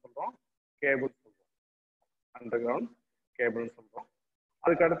நம்ம என்னன்னு சொல்றோம், கேபிள் சொல்றோம், அண்டர் கிரவுண்ட் கேபிள்னு சொல்றோம்.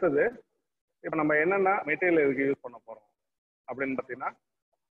 அதுக்கு அடுத்தது இப்போ நம்ம என்னென்ன மெட்டீரியல் இதுக்கு யூஸ் பண்ண போறோம் அப்படின்னு பார்த்தீங்கன்னா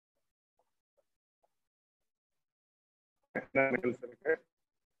மெட்டீரியல்ஸ் இருக்கு.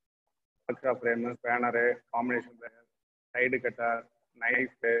 Frame, spanner, combination player, side cutter,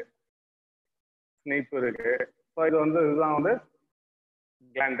 knife, ஸ்னீப் இருக்கு. ஸோ இது வந்து இதுதான் வந்து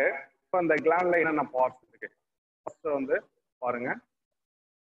கிளாண்டு. இப்போ இந்த கிளாண்ட்ல என்னென்ன பார்ட்ஸ் இருக்கு ஃபர்ஸ்ட் வந்து பாருங்க.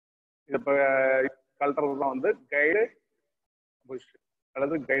 இது இப்போ கல்றது தான் வந்து கைடு புஷ்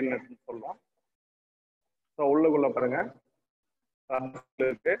அல்லது கைடு நெட்னு சொல்லுவோம். ஸோ உள்ளுக்குள்ள பாருங்க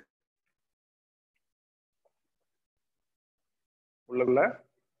இருக்கு, உள்ளுக்குள்ள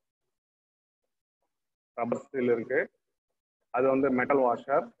ரப்பர் ஸ்டீல் இருக்கு. அது வந்து metal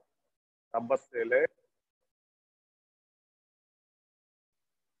washer, rubber steel.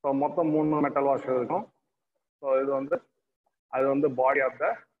 So மொத்தம் 3 மெட்டல் வாஷர் இருக்கும். ஸோ இது வந்து அது வந்து பாடி ஆஃப் த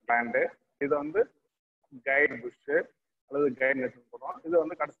கிளாண்டு. இது வந்து கைடு புஷ்ஷு அல்லது கைடு நெட்னு சொல்றோம். இது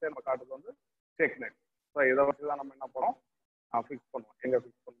வந்து கடைசியாக நம்ம காட்டுறது வந்து செக் நெட். ஸோ இதை வச்சு தான் நம்ம என்ன பண்ணுறோம், ஃபிக்ஸ் பண்ணுவோம். எங்கே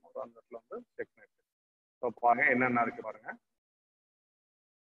ஃபிக்ஸ் பண்ணுவோம் அந்த இடத்துல வந்து செக் நெட். ஸோ பாருங்க என்னென்ன இருக்கு பாருங்க.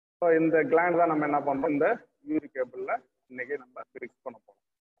 ஸோ இந்த கிளாண்ட் தான் நம்ம என்ன பண்ணுறோம், இந்த யூசி கேபிளில் இன்னைக்கு நம்ம ஃபிக்ஸ் பண்ண போகிறோம்.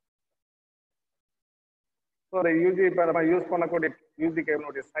 ஸோ இந்த யூஜி இப்போ நம்ம யூஸ் பண்ணக்கூடிய யூஜி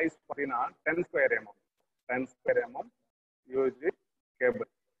கேபிளுடைய சைஸ் பார்த்தீங்கன்னா 10 square mm. 10 square mm UG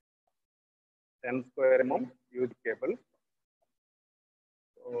cable, 10 square mm UG cable.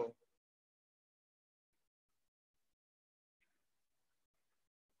 So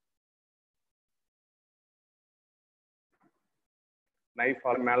knife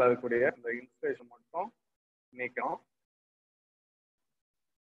மேலே இருக்கக்கூடிய இந்த இன்சுலேஷன் மட்டும் நீக்கணும்.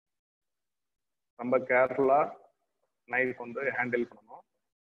 ரொம்ப கேர்ஃபுல்லா நைஃப் வந்து ஹேண்டில் பண்ணணும்.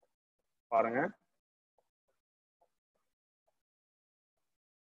 பாருங்க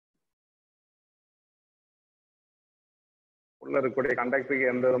உள்ள இருக்கக்கூடிய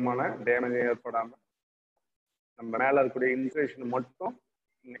கண்டக்டருக்கு எந்த விதமான டேமேஜும் ஏற்படாம நம்ம மேல இருக்கக்கூடிய இன்சுலேஷன் மட்டும்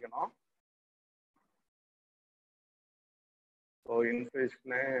நீக்கணும். ஸோ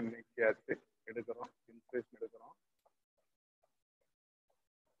இன்சுலேஷனே நீக்கியாச்சு, எடுக்கிறோம், இன்சுலேஷன் எடுக்கிறோம்.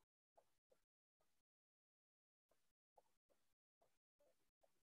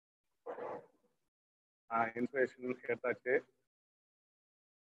 இன்சுலேஷன் எடுத்தாச்சு.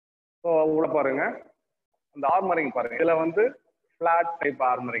 ஸோ உள்ள பாருங்க இந்த ஆர்மரிங் பாருங்க. இதுல வந்து ஃபிளாட் டைப்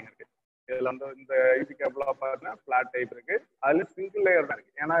ஆர்மரிங் இருக்கு. இதுல வந்து இந்த யூசி கேபிளா பாருங்க ஃபிளாட் டைப் இருக்கு. அதுல சிங்கிள் லேயர் தான்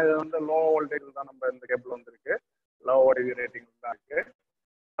இருக்கு. ஏன்னா இது வந்து லோ வோல்டேஜ் தான் நம்ம இந்த கேபிள் வந்து இருக்கு, லோ வோல்டேஜ் ரேட்டிங் தான் இருக்கு.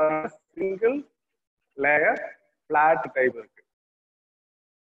 சிங்கிள் லேயர் ஃபிளாட் டைப் இருக்கு.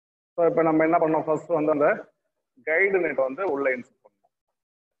 ஸோ இப்போ நம்ம என்ன பண்ணோம், ஃபர்ஸ்ட் வந்து அந்த கைடு நெட் வந்து உள்ள இன்சர்ட் பண்ணோம்.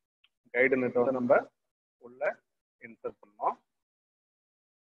 கைடு நெட் வந்து நம்ம உள்ள இன்சர்ட் பண்ணோம்.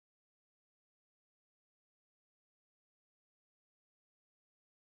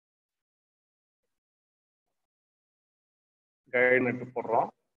 கைடு நெட் போடுறோம்.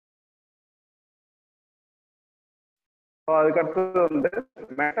 ஸோ அதுக்கடுத்தது வந்து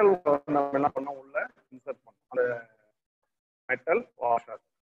மெட்டல் நம்ம என்ன பண்ணோம், உள்ள இன்சர்ட் பண்ணோம் அந்த மெட்டல் வாஷர்.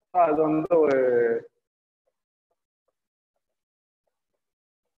 அது வந்து ஒரு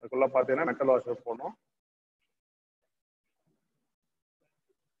அதுக்குள்ள பார்த்தீங்கன்னா மெட்டல் வாஷர் போடணும்.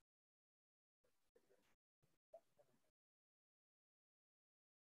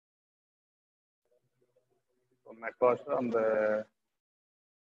 மெட்டல் வாஷர் அந்த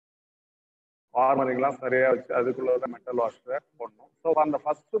ஆர்மரிங்லாம் சரியா வச்சு அதுக்குள்ள மெட்டல் வாஷரை போடணும். ஸோ அந்த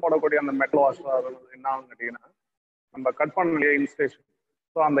ஃபர்ஸ்ட் போடக்கூடிய அந்த மெட்டல் வாஷர் என்ன ஆகும் கேட்டீங்கன்னா, நம்ம கட் பண்ண இன்ஸ்டேஷன்.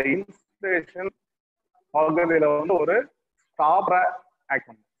 ஸோ அந்த இன்ஸ்டேஷன் பகுதியில் வந்து ஒரு ஸ்டாப்பரா ஆக்ட்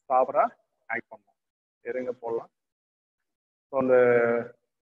பண்ணும். ஸ்டாப்பரா ஆக்ட் பண்ணும். இருங்க போடலாம். ஸோ அந்த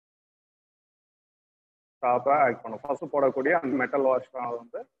ஸ்டாப்பரா ஆக்ட் பண்ணும். ஃபர்ஸ்ட் போடக்கூடிய அந்த மெட்டல் வாஷர்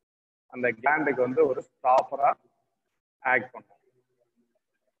வந்து அந்த கிளாண்டுக்கு வந்து ஒரு ஸ்டாப்பரா ஆக்ட் பண்ணும்.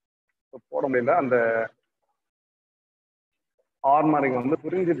 போட முடியல, அந்த ஆர்மரிங் வந்து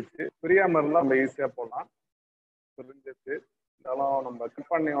புரிஞ்சிருச்சு. புரியாம இருந்தா நம்ம ஈஸியா போகலாம். புரிஞ்சிருச்சு. இருந்தாலும் நம்ம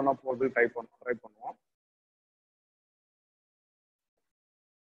கிளிக் பண்ணி ஒன்றா போட்டு ட்ரை பண்ணுவோம்.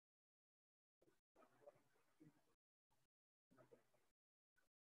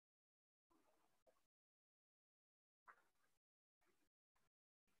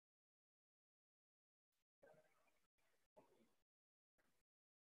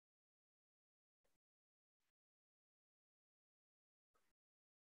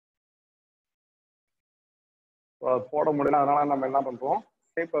 போட முடியல, அதனால நம்ம என்ன பண்றோம்,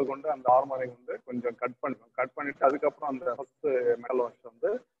 ஷேப்பை கொண்டு அந்த ஆர்மரிங் வந்து கொஞ்சம் கட் பண்ணுவோம். கட் பண்ணிட்டு அதுக்கப்புறம் அந்த ஃபர்ஸ்ட் மெட்டல் வாஷ்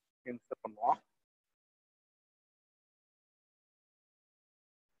வந்து இன்சர்ட் பண்ணுவோம்.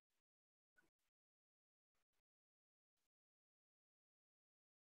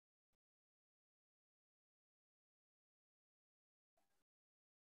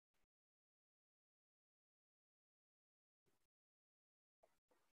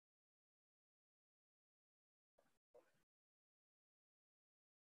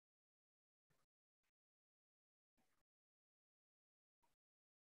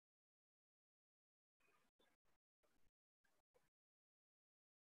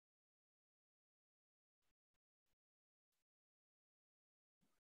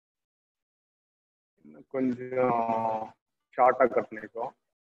 கொஞ்சம் ஷார்ட்டா கட் பண்ணிக்குவோம்.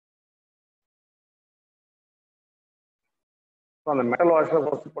 ஸோ அந்த மெட்டல் வாஷில்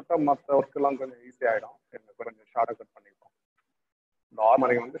ஃபர்ஸ்ட் போட்டால் மற்ற ஒர்க்கெல்லாம் கொஞ்சம் ஈஸி ஆகிடும். கொஞ்சம் ஷார்ட்டாக கட் பண்ணிக்குவோம். இந்த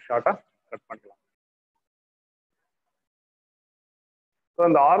ஆர்மரிங் வந்து ஷார்ட்டாக கட் பண்ணிக்கலாம். ஸோ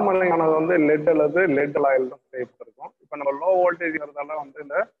இந்த ஆர்மரிங் ஆனது வந்து லெட் அல்லது லெட் ஆயில் தான் செய்யப்பட்டிருக்கும். இப்போ நம்ம லோ வோல்டேஜ்ங்கிறதால வந்து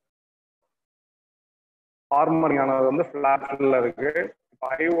இந்த ஆர்மரிங் ஆனது வந்து ஃபிளாட்ல இருக்கு. இப்போ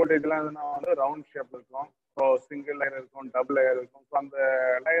ஹை வோல்டேஜ்லாம் வந்து ரவுண்ட் ஷேப் இருக்கும். ஸோ சிங்கிள் லேயர் இருக்கும், டபுள் லேயர் இருக்கும். ஸோ அந்த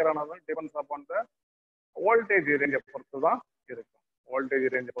லேயர் ஆனது டிபெண்ட்ஸ் அப்பான் த வோல்டேஜ் ரேஞ்சை பொறுத்து தான் இருக்கும். வோல்டேஜ்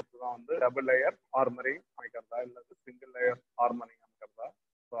ரேஞ்சை பொறுத்து தான் வந்து டபுள் லேயர் ஆர்மரிங் அமைக்கிறதா இல்லை சிங்கிள் லேயர் ஆர்மரிங் அமைக்கிறதா.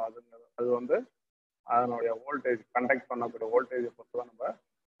 ஸோ அது வந்து அதனுடைய வோல்டேஜ் கண்டக்ட் பண்ணக்கூடிய வோல்டேஜை பொறுத்து தான் நம்ம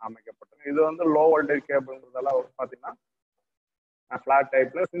அமைக்கப்பட்டிருக்கு. இது வந்து லோ வோல்டேஜ் கேபிள்ன்றதெல்லாம் பார்த்தீங்கன்னா ஃபிளாட்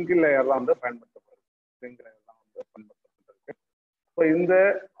டைப்ல சிங்கிள் லேயர் தான் வந்து பயன்படுத்தப்படுது. சிங்கிள் லேயர் தான் வந்து பயன்படுத்தப்பட்டிருக்கு. ஸோ இந்த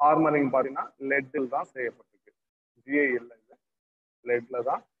ஆர்மரிங் பார்த்தீங்கன்னா லெட்டில் தான் செய்யப்பட்டிருக்கு. ஜிஐ இல்லை, இது லெட்ல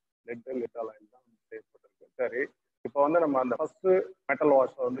தான் லெட் ஆயில் தான் செய்யப்பட்டிருக்கு. சரி, இப்போ வந்து நம்ம அந்த ஃபர்ஸ்ட் மெட்டல்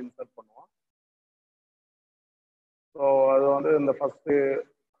வாஷை வந்து இன்சர்ட் பண்ணுவோம். ஸோ அது வந்து இந்த ஃபர்ஸ்ட்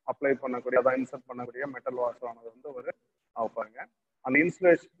அப்ளை பண்ணக்கூடிய அதான் இன்சர்ட் பண்ணக்கூடிய மெட்டல் வாஷ் ஆனது வந்து ஒரு பாருங்க அந்த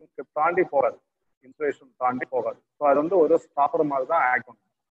இன்சுலேஷனுக்கு தாண்டி போகாது. இன்சுலேஷன் தாண்டி போகாது. ஸோ அது வந்து ஒரு ஸ்டாப்பர் மாதிரி தான் ஆக்ட் பண்ணும்.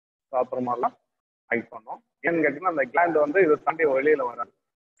 ஸ்டாப்பர் மாதிரிலாம் ஆக்ட் பண்ணும். ஏன்னு கேட்டீங்கன்னா அந்த கிளாண்ட் வந்து இதை தாண்டி வெளியில வராது,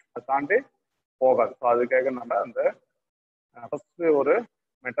 அதை தாண்டி போகாது. ஸோ அதுக்காக நம்ம அந்த ஃபர்ஸ்ட் ஒரு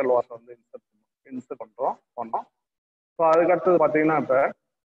மெட்டல் வாஷ் வந்து இன்சர்ட் பண்ணோம். ஸோ அதுக்கடுத்தது பார்த்தீங்கன்னா இப்போ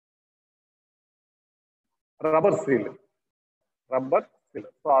ரப்பர் சீல்.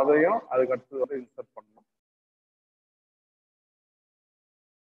 ஸோ அதையும் அதுக்கடுத்து வந்து இன்சர்ட் பண்ணணும்.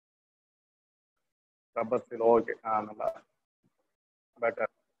 ரப்பர் சீல் ஓகே, நல்லா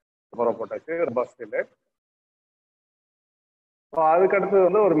பெட்டர். அப்புறம் போட்டாச்சு ரப்பர் சீல். ஸோ அதுக்கடுத்து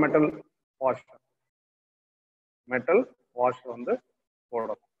வந்து ஒரு மெட்டல் வாஷ் வந்து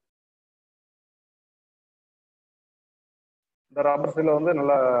போடணும். இந்த ரப்பர் சீல் வந்து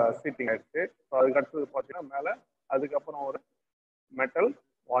நல்லா சீட்டிங் ஆயிடுச்சு. ஸோ அதுக்கடுத்தது பார்த்தீங்கன்னா மேலே அதுக்கப்புறம் ஒரு மெட்டல்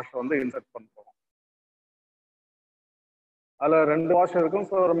வாஷ் வந்து இன்சர்ட் பண்ண போகிறோம். அதில் 2 வாஷ் இருக்கும்.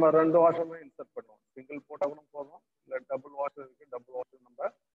 ஸோ நம்ம 2 வாஷுமே இன்சர்ட் பண்ணுவோம். சிங்கிள் போட்டால் கூட போதும், இல்லை டபுள் வாஷ் இருக்கு, டபுள் வாஷ்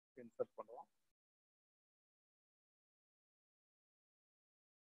நம்ம இன்சர்ட் பண்ணுவோம்.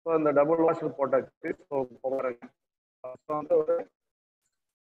 ஸோ இந்த டபுள் வாஷ் போட்டாச்சு. ஸோ ஃபர்ஸ்ட் வந்து ஒரு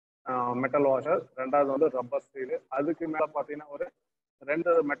மெட்டல் வாஷர், ரெண்டாவது வந்து ரப்பர் சீல், அதுக்கு மேலே பார்த்தீங்கன்னா ஒரு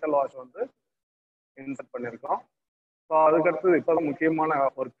 2 மெட்டல் வாஷ் வந்து இன்சர்ட் பண்ணியிருக்கோம். ஸோ அதுக்கடுத்து இப்போ முக்கியமான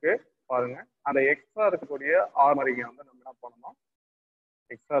ஒர்க்கு பாருங்க, அந்த எக்ஸ்ட்ரா இருக்கக்கூடிய ஆர்மரிங்கை வந்து நம்ம என்ன பண்ணணும்,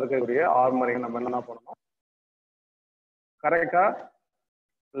 என்ன பண்ணணும், கரெக்டாக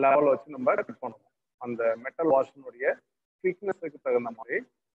லெவல் வச்சு நம்ம கட் பண்ணணும். அந்த மெட்டல் வாஷினுடைய திக்னஸுக்கு தகுந்த மாதிரி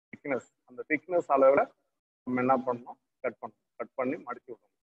அந்த திக்னஸ் அளவில் நம்ம என்ன பண்ணணும், கட் பண்ணி மடிச்சு விடணும்.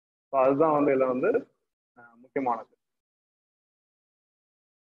 ஸோ அதுதான் வந்து இதில் வந்து முக்கியமானது.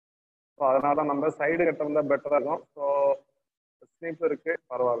 ஸோ அதனால நம்ம சைடு கட் இருந்தால் பெட்டராக இருக்கும். ஸோ ஸ்னீப் இருக்கு,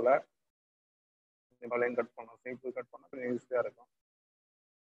 பரவாயில்ல, லைன் கட் பண்ணணும், ஸ்னீப் கட் பண்ணால் கொஞ்சம் ஈஸியாக இருக்கும்.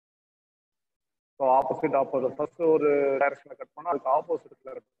 ஸோ ஆப்போசிட் ஃபர்ஸ்ட் ஒரு டைரக்ஷனில் கட் பண்ணால் அதுக்கு ஆப்போசிட்ல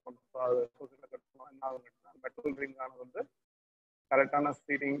கட் பண்ணணும். ஸோ அது ஆப்போசிட்ல கட் பண்ணால் என்ன ஆகுதுன்னா மெட்டல் ரிங் ஆனது வந்து கரெக்டான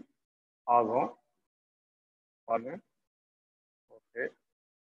சீட்டிங் ஆகும். பாருங்க. ஓகே,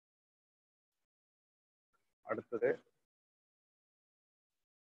 அடுத்தது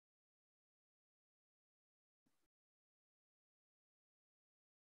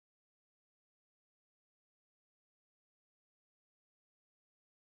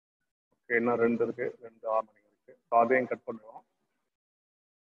ஓகே, இன்னும் 2 இருக்கு, 2 ஆர்மனிங் இருக்கு. ஸோ அதையும் கட் பண்ணுவோம்.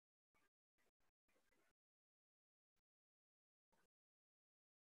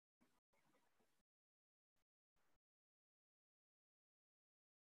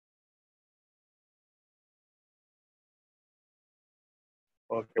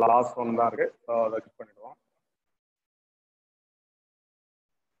 ஓகே, லாஸ்ட் ஒன் தான் இருக்கு. ஸோ அதை கட் பண்ணிடுவோம்.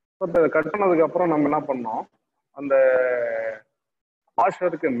 இப்போ கட் பண்ணதுக்கு அப்புறம் நம்ம என்ன பண்ணோம், அந்த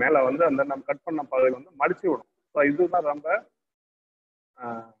வாஷருக்கு மேல வந்து அந்த நம்ம கட் பண்ண பகுதி வந்து மடிச்சு விடும். ஸோ இதுதான் ரொம்ப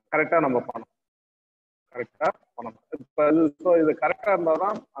கரெக்டா நம்ம பண்ணணும். கரெக்டா பண்ணணும். இப்போ இது கரெக்டா இருந்தால்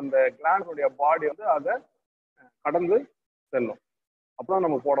தான் அந்த கிளாண்டுடைய பாடி வந்து அதை கடந்து செல்லும். அப்பதான்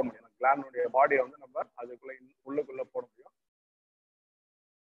நம்ம போட முடியும். கிளாண்டுடைய பாடியை வந்து நம்ம அதுக்குள்ள உள்ளுக்குள்ள போட முடியும்.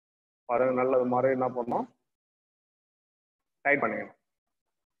 பாருங்க, நல்லது மாதிரி என்ன பண்ணணும், டைட் பண்ணிக்கணும்.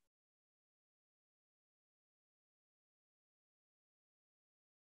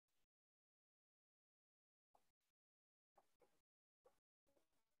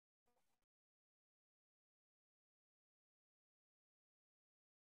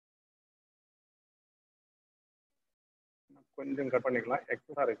 கொஞ்சம் கட் பண்ணிக்கலாம்,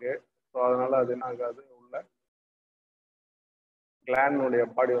 எக்ஸஸா இருக்கு. ஸோ அதனால அது என்ன ஆகாது, உள்ள கிளாண்டுடைய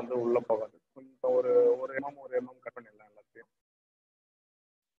பாடி வந்து உள்ள போகாது. கொஞ்சம் ஒரு ஒரு எம்எம் கட் பண்ணிடலாம் எல்லாத்தையும்.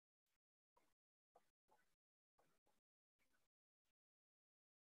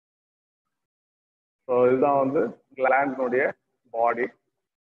 ஸோ இதுதான் வந்து கிளாண்டுடைய பாடி.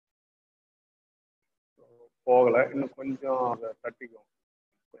 போகலை, இன்னும் கொஞ்சம் அதை தட்டிக்கும்.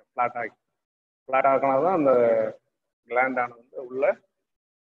 ஃப்ளாட் ஆக்கினா தான் அந்த கிளாண்டான வந்து உள்ள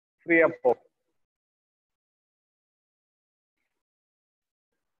ஃப்ரீயா போகும்.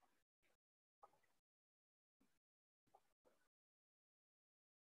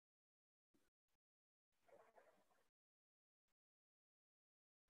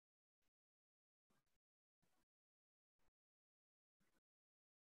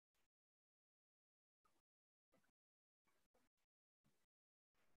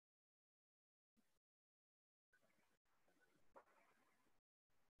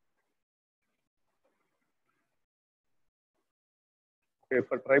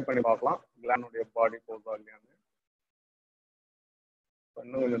 இப்போ ட்ரை பண்ணி பார்க்கலாம் கிளாண்டுடைய பாடி போகுதா இல்லையான்னு.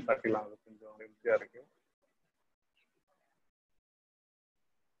 இன்னும் கொஞ்சம் தட்டிலாம், அது கொஞ்சம் ஹெல்த்தியா இருக்கு.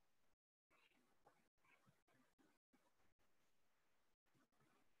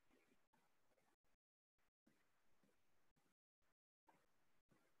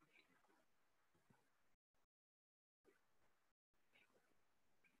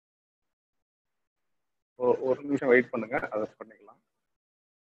 ஒரு நிமிஷம் வெயிட் பண்ணுங்க, அதை பண்ணிக்கலாம்.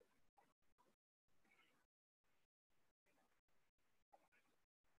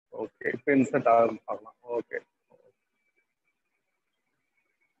 ஓகே, இப்போ இன்சர்ட் ஆரம்பிக்கலாம். Okay, okay.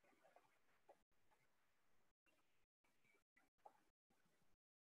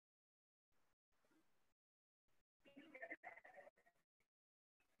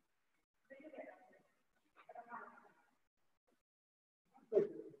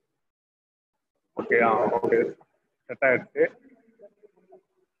 ஓகே, செட் ஆயிடுச்சு.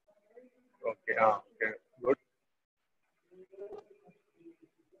 ஓகே, ஓகே, குட்,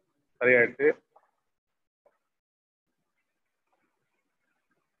 சரியாயிடுச்சு.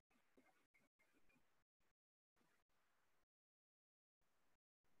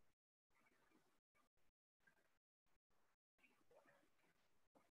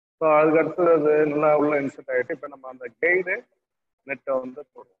 ஸோ அதுக்கு அடுத்தது அது நல்லா உள்ள இன்சர்ட் ஆகிட்டு இப்போ நம்ம அந்த கைடு நெட்டை வந்து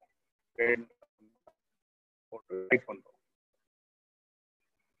போடுவோம். கைடு போட்டு டைட் பண்ணுறோம்.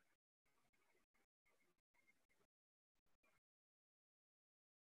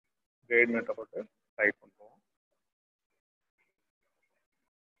 கைடு நெட்டை போட்டு டைட் பண்ணுறோம்.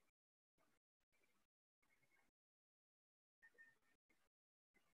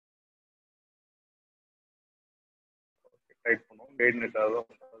 டைட் பண்ணுவோம். கைடு நெட் அதை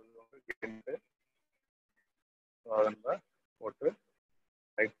போட்டு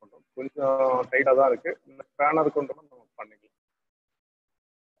டைட் பண்ணுறோம். கொஞ்சம் டைட்டாக தான் இருக்கு. இந்த ஸ்பேனர் கொண்டு நம்ம பண்ணிக்கலாம்.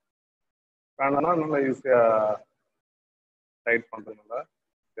 ஸ்பேனர்னா நல்லா ஈஸியாக டைட் பண்ணுறது நல்லா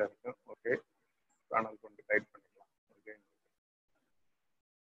ஈஸியாக இருக்கும். ஓகே, ஸ்பேனர் கொண்டு டைட் பண்ணிக்கலாம். ஓகே,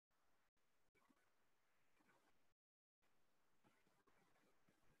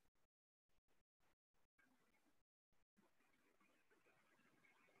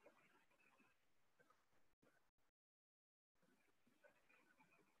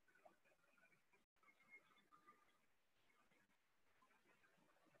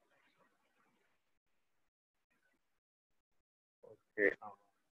 ஓகே,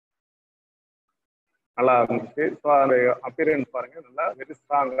 நல்லா இருந்துச்சு. ஸோ அந்த அப்பியரன்ஸ் பாருங்க, நல்லா வெரி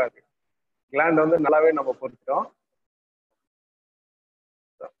ஸ்ட்ராங்காக இருக்கு. கிளாண்ட் வந்து நல்லாவே நம்ம பொறுத்தோம்.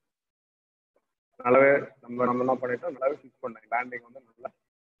 நல்லாவே நம்ம என்ன பண்ணிட்டோம், நல்லாவே ஃபிக்ஸ் பண்ணேன். கிளாண்டிங் வந்து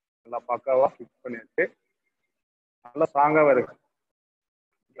நல்லா பக்காவா ஃபிக்ஸ் பண்ணியாச்சு. நல்லா ஸ்ட்ராங்காகவே இருக்கு.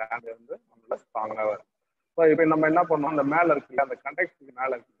 கிளாண்ட் வந்து நல்லா ஸ்ட்ராங்காகவே இருக்கு. ஸோ இப்போ நம்ம என்ன பண்ணுவோம், அந்த மேலே இருக்குல்ல, அந்த கண்டக்டருக்கு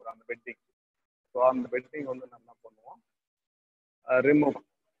மேலே இருக்கு அந்த பெட்டிங். ஸோ அந்த பெட்டிங் வந்து நம்ம என்ன பண்ணுவோம், ரிமூவ்.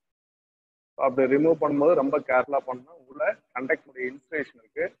 அப்படி ரிமூவ் பண்ணும்போது ரொம்ப கேர்ஃபுல்லாக பண்ணணும். உள்ள கண்டக்டருடைய இன்சுலேஷன்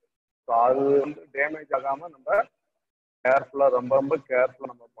இருக்கு. ஸோ அது வந்து டேமேஜ் ஆகாமல் நம்ம கேர்ஃபுல்லாக ரொம்ப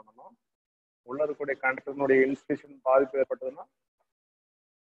கேர்ஃபுல்லாக நம்ம பண்ணணும். உள்ள இருக்கக்கூடிய கண்டக்டருடைய இன்சுலேஷன் பாதிப்பு ஏற்பட்டதுன்னா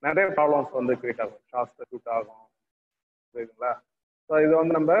நிறைய ப்ராப்ளம்ஸ் வந்து கிரியேட் ஆகும். ஷார்ட் சர்க்யூட் ஆகும், புரியுதுங்களா? ஸோ இது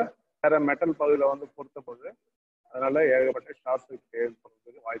வந்து நம்ம வேற மெட்டல் பகுதியில் வந்து பொறுத்த போது அதனால ஏகப்பட்ட ஷார்ட் சர்க்யூட்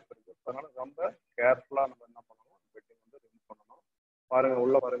ஏற்படுறதுக்கு வாய்ப்பு இருக்கு. அதனால ரொம்ப கேர்ஃபுல்லாக நம்ம என்ன பண்ணணும், பெட்டிங் வந்து ரிமூவ் பண்ணணும். பாருங்க,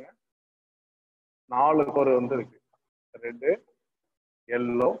 உள்ள பாருங்க, 4 கோர் வந்து இருக்கு. ரெட்டு,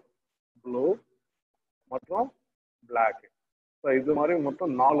 எல்லோ, ப்ளூ மற்றும் பிளாக். ஸோ இது மாதிரி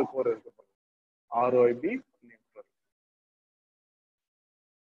மொத்தம் 4 கோர் இருக்கு. ROIB neutral.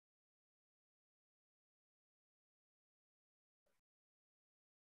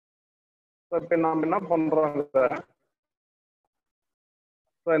 இப்போ நம்ம என்ன பண்றோம்,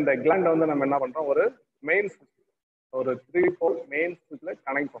 இந்த கிளாண்ட் வந்து நம்ம என்ன பண்றோம், ஒரு மெயின் ஒரு 3 போல் மெயின் ஸ்விட்ச்ல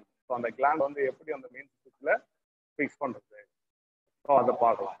கனெக்ட் பண்ணுறோம். ஸோ அந்த கிளாண்ட் வந்து எப்படி அந்த மெயின் ஸ்விட்ச்ல ஃபிக்ஸ் பண்றது, ஸோ அதை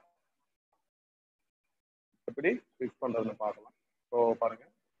பார்க்கலாம். எப்படி ஃபிக்ஸ் பண்றதுன்னு பார்க்கலாம். ஸோ பாருங்க,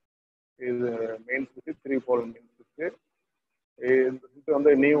 இது மெயின் ஸ்விட்ச், 3 போல் மெயின் ஸ்விட்ச். இந்த ஸ்விட்ச்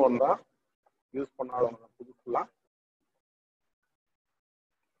வந்து நியூ ஒன் தான், யூஸ் பண்ணாதவங்க புதுசுலாம்.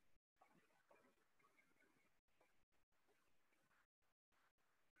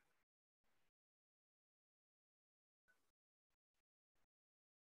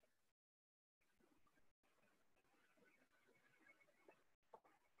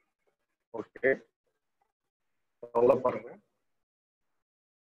 ஓகே, நல்லா பாருங்க,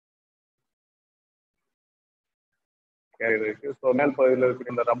 கேரியர் இருக்கு. ஸோ மேல் பகுதியில்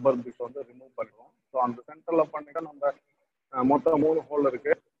இருக்கிற இந்த ரப்பர் பீஸ் வந்து ரிமூவ் பண்ணுவோம். ஸோ அந்த சென்டர்ல பண்ணிட்டா நம்ம மொத்தம் 3 ஹோல்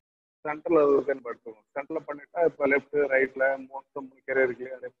இருக்கு. சென்டர்ல இருக்குன்னு படுத்துவோம். சென்டர்ல பண்ணிட்டா இப்போ லெஃப்ட் ரைட்ல மொத்தம் 3 கேரியர் இருக்கு.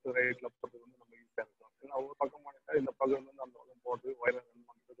 லெஃப்ட் ரைட்ல போகிறது வந்து நம்ம ஈஸியாக இருக்கும். இல்லை ஒரு பக்கம் பண்ணிட்டா இந்த பக்கம் வந்து அந்த பக்கம் போட்டு வயர் ரன்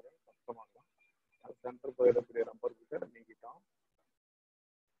பண்ணுறது கஷ்டமா இருக்கும். அது சென்டர் பகுதியில் இருக்கிற ரப்பர் பீஸை நீக்கிட்டோம்.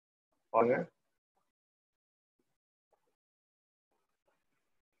 பாருங்க,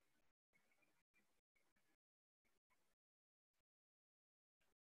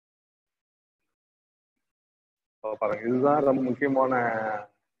 பாருங்க, இதுதான் ரொம்ப முக்கியமான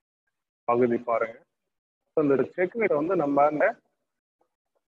பகுதி. பாருங்க, இந்த செக்னெட் வந்து நம்ம அந்த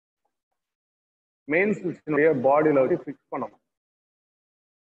மெயின் ஸ்விட்சினுடைய பாடியில வச்சு ஃபிக்ஸ் பண்ணணும்.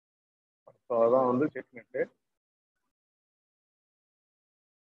 ஸோ அதான் வந்து செக்னெட்டு.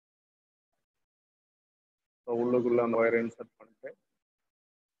 ஸோ உள்ளுக்குள்ள அந்த ஒயரை இன்சர்ட் பண்ணிட்டு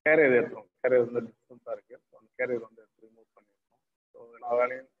கேரியர் ஏற்றுவோம். கேரியர் வந்து டிஸ்டன்ஸாக இருக்கு. ஸோ அந்த கேரியர் வந்து எடுத்து ரிமூவ் பண்ணிடுவோம். ஸோ நான்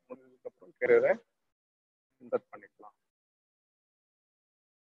வேலையும் முடிஞ்சதுக்கப்புறம் கேரியரை இன்சர்ட் பண்ணிக்கலாம்.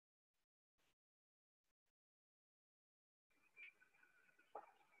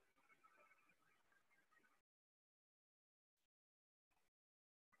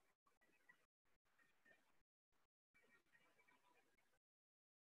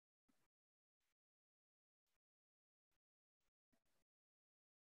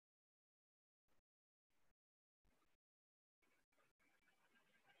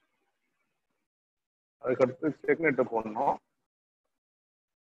 அதுக்கடுத்து செக்னெட்டு போடணும்.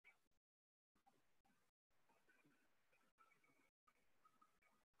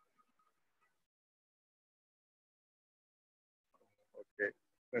 ஓகே,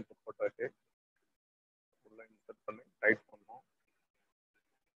 செக்னெட்டு போட்டாச்சு. உள்ள இன்சர்ட் பண்ணி டைட் பண்ணணும்.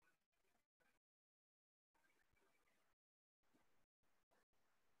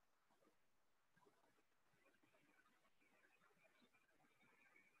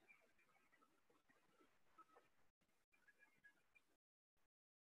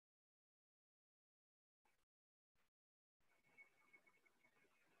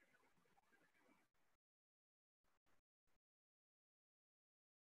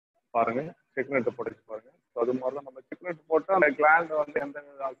 பாருங்க, செக்னெட்டு போட்டுச்சு பாருங்க. ஸோ அது மாதிரி தான் நம்ம செக்னெட் போட்டால் அந்த கிளாண்ட் வந்து எந்த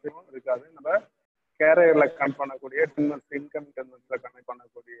அவசியமும் இருக்காது. நம்ம கேரியர்ல கனெக்ட் பண்ணக்கூடிய டென்மென்ஸ், இன்கம் டென்மென்ஸ்ல கனெக்ட்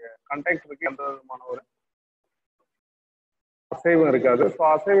பண்ணக்கூடிய கண்டக்டருக்கு எந்த விதமான ஒரு அசைவும் இருக்காது. ஸோ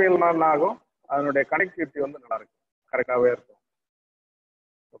அசைவு என்ன ஆகும், அதனுடைய கனெக்டிவிட்டி வந்து நல்லா இருக்கும், கரெக்டாகவே இருக்கும்.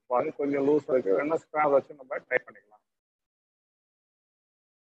 பாருங்க, கொஞ்சம் லூஸ் இருக்கு, வேணா ஸ்பேர் வச்சு நம்ம டைப் பண்ணிக்கலாம்.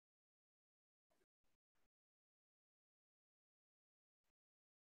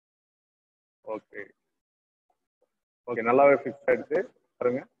 ஓகே, ஓகே, நல்லாவே ஃபிக்ஸ் ஆயிடுச்சு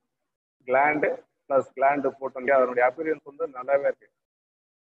பாருங்க. கிளாண்டு ப்ளஸ் கிளாண்டு போட்டோம், அதனுடைய அப்பியரன்ஸ் வந்து நல்லாவே இருக்கு.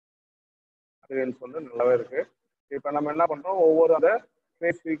 அப்பியரன்ஸ் வந்து நல்லாவே இருக்கு. இப்போ நம்ம என்ன பண்றோம், ஒவ்வொரு அந்த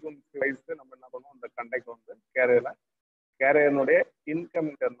ஃபேஸ் சீக்வன்ஸ் வைஸ் நம்ம என்ன பண்ணுவோம், அந்த கண்டக்ட் வந்து கேரியனுடைய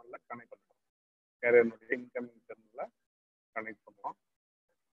இன்கமிங் டெர்மினல்ல கனெக்ட் பண்ணுறோம். கேரியனுடைய இன்கமிங் டெர்மினல்ல கனெக்ட் பண்ணுறோம்.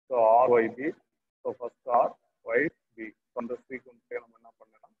 So RYB, so first RYB அந்த சீக்வன்ஸை நம்ம என்ன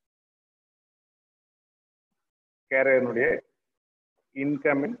பண்ணலாம், கேரியனுடைய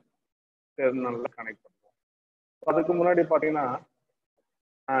இன்கமிங் டெர்மினல்ல கனெக்ட் பண்ணுவோம். அதுக்கு முன்னாடி பார்த்தீங்கன்னா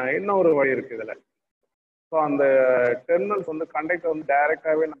இன்னும் ஒரு வழி இருக்கு இதில். ஸோ அந்த டெர்மினல்ஸ் வந்து கண்டக்டர் வந்து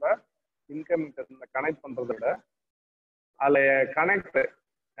டைரெக்டாகவே நம்ம இன்கமிங் டெர்மினல் கனெக்ட் பண்ணுறத விட அதில் கனெக்ட்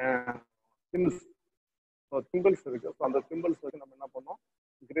சிம்பிள்ஸ், ஸோ சிம்பிள்ஸ் இருக்கு. ஸோ அந்த சிம்பிள்ஸ் வச்சு நம்ம என்ன பண்ணோம்,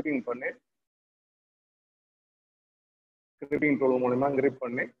 கிரிப்பிங் பண்ணி கிரிப்பிங் டூல் மூலமா கிரிப்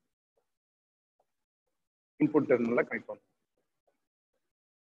பண்ணி இன்புட் டெர்மினல்ல கனெக்ட் பண்ணுவோம்.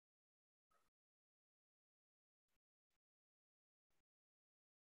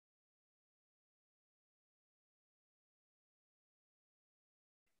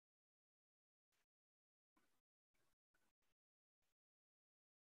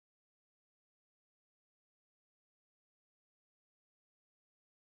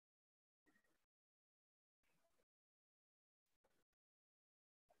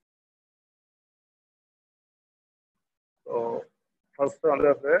 ஸோ ஃபர்ஸ்ட்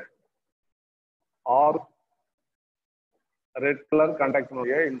வந்து ஆர் ரெட் கலர்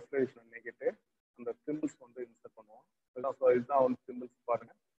கண்டக்டனுடைய இன்ஸ்டலேஷன் நீக்கிட்டு அந்த சிம்பிள்ஸ் வந்து இன்ஸ்டல் பண்ணுவோம். இதுதான் வந்து சிம்பிள்ஸ்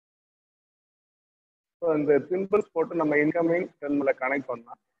பாருங்க. ஸோ இந்த சிம்பிள்ஸ் போட்டு நம்ம இன்கமிங் டெர்மினலை கனெக்ட்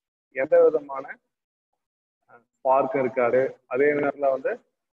பண்ணா எந்த விதமான ஸ்பார்க் இருக்காது. அதே நேரத்தில் வந்து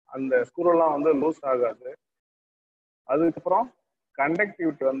அந்த ஸ்க்ரூலாம் வந்து லூஸ் ஆகாது. அதுக்கப்புறம்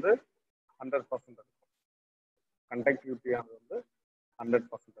கண்டக்டிவிட்டி வந்து 100% இருக்கும். கண்டக்டிவிட்டியானது வந்து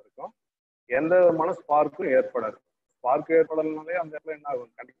 100% இருக்கும். எந்த விதமான ஸ்பார்க்கும் ஏற்படாது. ஸ்பார்க் ஏற்படலனாலே அந்த இடத்துல என்ன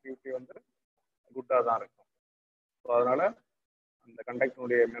ஆகும், கண்டக்டிவிட்டி வந்து குட்டாக தான் இருக்கும். ஸோ அதனால அந்த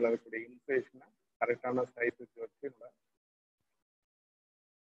கண்டக்டனுடைய மேலே இருக்கக்கூடிய இன்சுலேஷனை கரெக்டான சைஸுக்கு வச்சு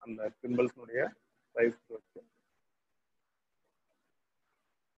அந்த சிம்பிள்ஸ்னுடைய சைஸுக்கு வச்சு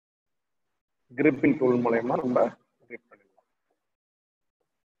கிரிப்பிங் டூல் மூலயமா நம்ம கிரிப் பண்ணிடலாம்.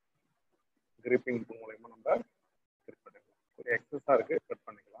 கிரிப்பிங் டூல் மூலயமா நம்ம கிரிப் பண்ணிடலாம். ஒரு எக்ஸஸாக இருக்கு, கட்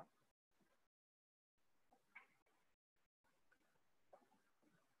பண்ணிக்கலாம்.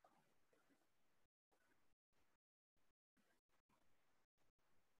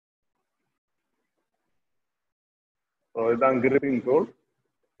 ஸோ இதுதான் கிரிப்பிங் டூல்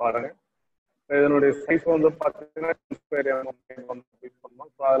பாருங்க. இதனுடைய சைஸ் வந்து பார்த்தீங்கன்னா 10 mm யூஸ் பண்ணோம்.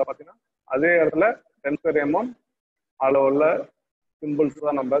 ஸோ அதில் பார்த்தீங்கன்னா அதே இடத்துல 10 mm அளவுள்ள சிம்பிள்ஸ்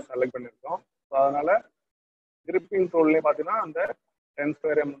தான் நம்ம செலக்ட் பண்ணியிருக்கோம். ஸோ அதனால கிரிப்பிங் டூல்லையும் பார்த்தீங்கன்னா அந்த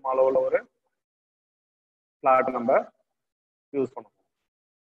 10 mm அளவுள்ள ஒரு ஸ்லாட் நம்ம யூஸ் பண்ணணும்.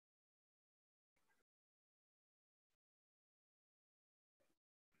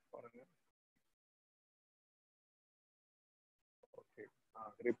 பாருங்க. ஓகே,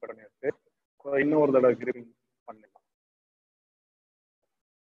 கிரிப் பண்ணியாச்சு. ஸோ இன்னொரு தடவை கிரிப்பிங் பண்ணிடலாம்.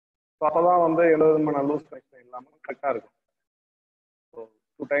 ஸோ அப்போதான் வந்து எந்த விதமான லூஸ் கனெக்ஷன் இல்லாமல் கரெக்டாக இருக்கும். ஸோ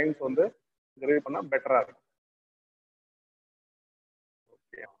 2 times வந்து கிரிப் பண்ணால் பெட்டராக இருக்கும்.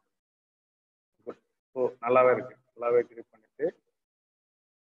 Okay, good. ஸோ நல்லாவே இருக்கு, நல்லாவே கிரிப் பண்ணிட்டு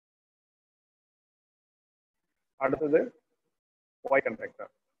அடுத்தது ஒய்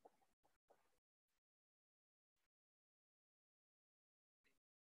கண்டக்டர்.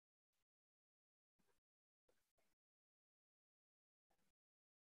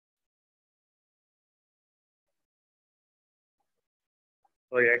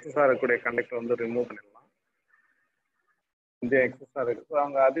 ஸோ எக்ஸஸாக இருக்கக்கூடிய கண்டக்டர் வந்து ரிமூவ் பண்ணிடலாம். கொஞ்சம் எக்ஸஸாக இருக்கு. ஸோ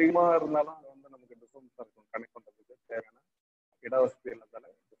அங்கே அதிகமாக இருந்தாலும் அது வந்து நமக்கு டிஸ்டன்ஸாக இருக்கும். கனெக்ட் பண்ணுறதுக்கு தேவையான இடவசதி இல்லாதால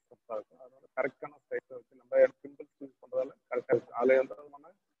டிஸ்டன்ஸாக இருக்கும். அதனால கரெக்டான சைஸை வச்சு நம்ம சிம்பிள்ஸ் யூஸ் பண்ணுறதால கரெக்டாக இருக்கும். அதில் எந்த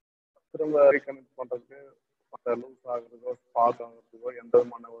விதமான திரும்ப ரீகனெக்ட் பண்ணுறதுக்கு மற்ற லூஸ் ஆகுறதோ ஸ்பார்க் ஆகுறதுக்கோ எந்த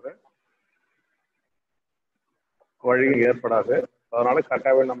விதமான ஒரு வழியும் ஏற்படாது. அதனால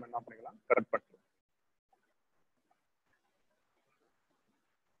கரெக்டாகவே நம்ம என்ன பண்ணிக்கலாம், கரெக்ட் பண்ணிக்கலாம்.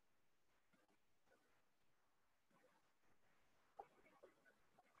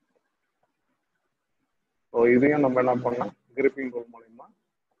 ஸோ இதையும் நம்ம என்ன பண்ணலாம், கிரிப்பிங் டூல் மூலமா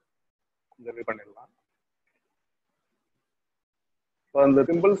கிரிப் பண்ணிடலாம். ஸோ அந்த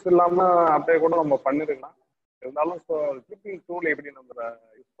சிம்பிள்ஸ் இல்லாமல் அப்படியே கூட நம்ம பண்ணிடலாம். இருந்தாலும் ஸோ கிரிப்பிங் டூல் எப்படி நம்ம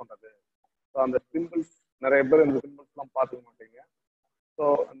யூஸ் பண்ணுறது, ஸோ அந்த சிம்பிள்ஸ் நிறைய பேர் இந்த சிம்பிள்ஸ்லாம் பார்த்துக்க மாட்டீங்க. ஸோ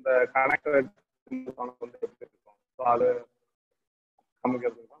அந்த கனெக்டர் வந்து எப்படி இருக்கும், ஸோ அது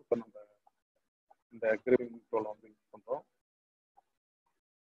காமிக்கிறதுக்கு தான் ஸோ நம்ம இந்த கிரிப்பிங் டூல் வந்து யூஸ் பண்ணுறோம்.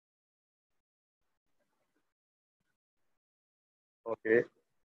 ஓகே,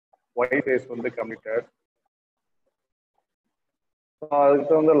 ஒய் ஃபேஸ் வந்து கம்ப்ளீட்டட். ஸோ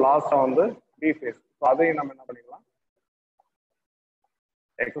அதுக்கு வந்து லாஸ்ட்டாக வந்து டி ஃபேஸ். ஸோ அதையும் நம்ம என்ன பண்ணிக்கலாம்,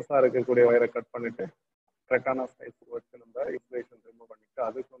 எக்ஸஸாக இருக்கக்கூடிய ஒயரை கட் பண்ணிட்டு கரெக்டான சைஸ் வச்சு நம்ம இன்சுலேஷன் ரிமூவ் பண்ணிட்டு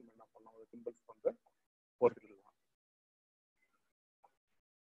அதுக்கு வந்து என்ன பண்ணலாம், ஒரு சிம்பிள்ஸ் வந்து போட்டுக்கலாம்.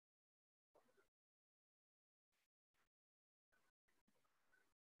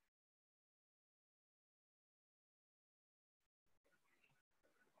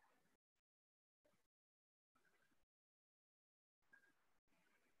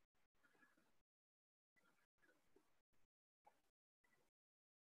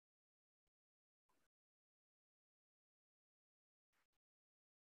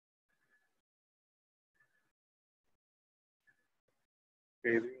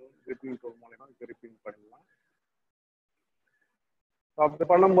 இதையும் கிரிப்பிங் டூல் மூலமா கிரிப்பிங் பண்ணலாம். அப்படி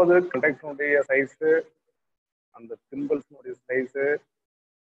பண்ணும்போது கண்டக்டனுடைய சைஸு, அந்த சிம்பிள்ஸ்னுடைய சைஸு,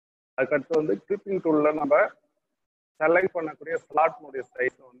 அதுக்கடுத்து வந்து கிரிப்பிங் டூலில் நம்ம செலக்ட் பண்ணக்கூடிய ஸ்லாட்னுடைய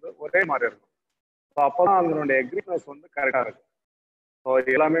சைஸ் வந்து ஒரே மாதிரி இருக்கும். ஸோ அப்போ தான் அதனுடைய கிரிப்னஸ் வந்து கரெக்டாக இருக்கும். ஸோ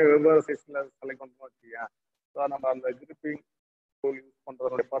எல்லாமே வெவ்வேறு சைஸில் செலக்ட் பண்ணணும் வச்சுக்கோங்க. ஸோ நம்ம அந்த கிரிப்பிங் டூல் யூஸ்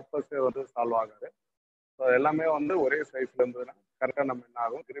பண்ணுறதுடைய பர்பஸே வந்து சால்வ் ஆகாது. ஸோ எல்லாமே வந்து ஒரே சைஸ்ல இருந்ததுன்னா கரெக்டாக நம்ம என்ன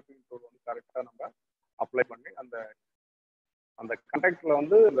ஆகும், கிரிப்பிங் டூல் வந்து கரெக்டாக நம்ம அப்ளை பண்ணி அந்த அந்த கண்டக்ட்ல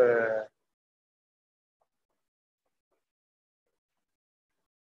வந்து இந்த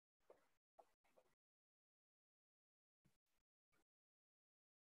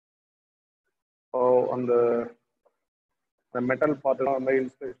அந்த மெட்டல் பார்த்துலாம் வந்து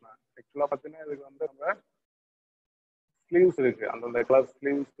இன்ஸ்பிரேஷன். ஆக்சுவலாக பார்த்தீங்கன்னா இதுக்கு வந்து நம்ம ஸ்லீவ்ஸ் இருக்கு, அந்தந்த கலர்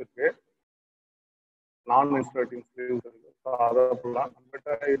ஸ்லீவ்ஸ் இருக்கு, நான் இன்ஸ்பெக்டிங் ஸ்லீவ்ஸ் இருக்கு. ஸோ அதை ஃபுல்லாக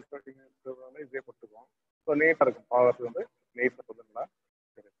நம்மகிட்ட இன்ஸ்பெக்டிங் இருக்கிறதுனால இதே கொடுத்துக்குவோம். ஸோ நீட்டாக இருக்கும், பார்க்கறது வந்து நீட்டாக இருக்குதுங்களா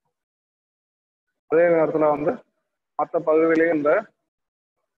இருக்கும். அதே நேரத்தில் வந்து மற்ற பகுதியிலேயே இந்த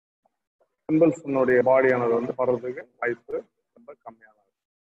சிம்பிள்ஸினுடைய பாடியானது வந்து படுறதுக்கு வாய்ப்பு ரொம்ப கம்மியாக இருக்கும்.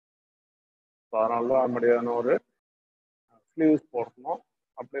 ஸோ அதனால தான் நம்முடையான ஒரு ஸ்லீவ்ஸ் போடணும்.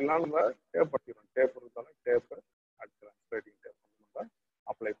 அப்படின்னா நம்ம டேப் அடிக்கிறோம், டேப் இருந்தாலும் டேப்பு அடிக்கிறோம், ஸ்ட்ரைட்டிங் டேப் நம்ம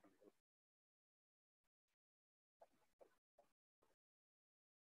அப்ளை பண்ணுறோம்.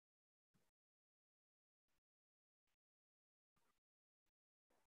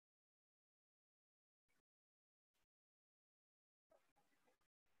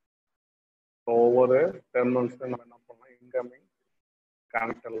 ஒவ்வொரு டெர்மினல்ஸும் நம்ம என்ன பண்ணலாம், இன்கமிங்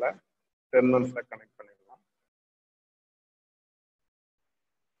கனெக்டரில் டெர்மினல்ஸில் கனெக்ட் பண்ணிடலாம்.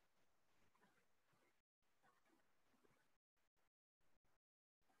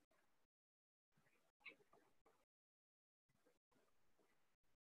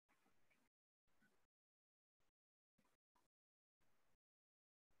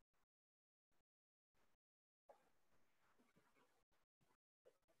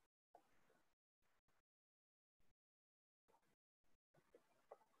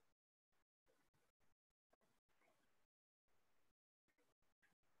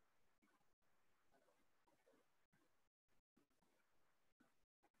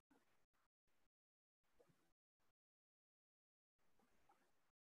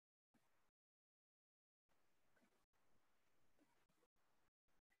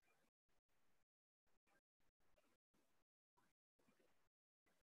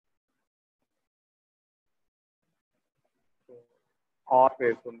 ஆர்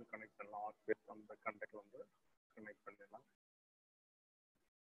ஃபேஸ் வந்து கனெக்ட் பண்ணலாம், ஆர் ஃபேஸ் அந்த கண்டக்ட் வந்து கனெக்ட் பண்ணிடலாம்.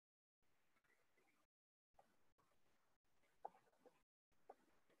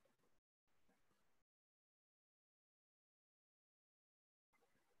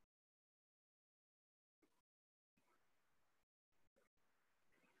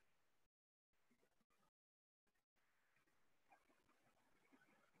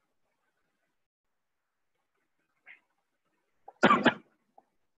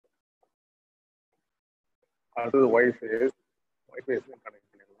 அடுத்தது ஒய் ஃபேஸ், ஒய் ஃபேஸையும் கனெக்ட்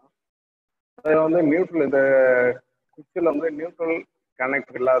பண்ணிடலாம். அதில் வந்து நியூட்ரல், இந்த சுவிட்சில் வந்து நியூட்ரல்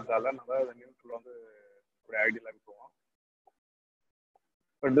கனெக்ட் இல்லாததால நம்ம அந்த நியூட்ரல் வந்து ஒரு ஐடியில் இருக்குவோம்.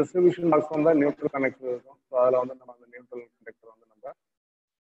 இப்போ டிஸ்ட்ரிபியூஷன் பாக்ஸ் வந்து நியூட்ரல் கனெக்ட் இருக்கும். ஸோ அதில் வந்து நம்ம அந்த நியூட்ரல் கனெக்டர் வந்து நம்ம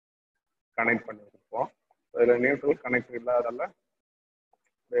கனெக்ட் பண்ணி வச்சுருப்போம். அதில் நியூட்ரல் கனெக்ட் இல்லாததால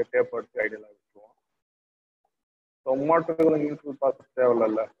டேப் எடுத்து ஐடியில் வச்சுருவோம். ஸோ மோட்டருக்கு நியூட்ரல் பாக்ஸ்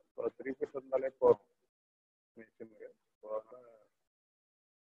தேவையில்ல. ஸோ 3 ஃபேஸ் இருந்தாலே போதும் மிஷினுக்கு. ஸோ அதனால்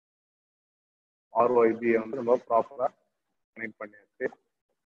ஆர்ஒய்பியை வந்து நம்ம ப்ராப்பராக கனெக்ட் பண்ணியாச்சு.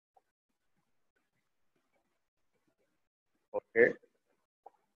 ஓகே,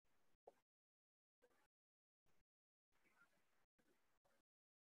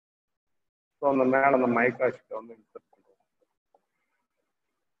 ஸோ அந்த மேலே அந்த மைக்கா ஷீட்டை வந்து இன்சர்ட் பண்ணுறோம்.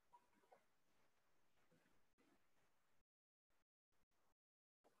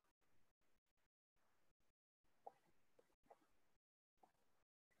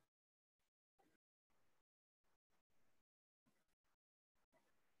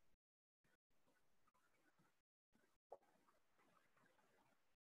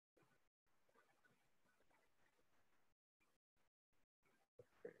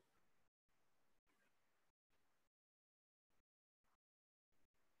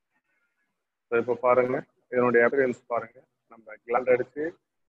 ஸோ இப்போ பாருங்க, இதனுடைய அப்பியரன்ஸ் பாருங்க. நம்ம கிளாண்ட் அடிச்சு,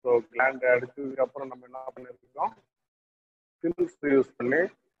 ஸோ கிளாண்ட் அடிச்சதுக்கு அப்புறம் நம்ம என்ன பண்ணிருக்கோம், சிம்பிள்ஸ் யூஸ் பண்ணி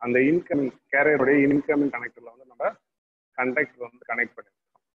அந்த இன்கமிங் கேரியருடைய இன்கமிங் கனெக்டர்ல வந்து நம்ம கண்டக்டர் வந்து கனெக்ட்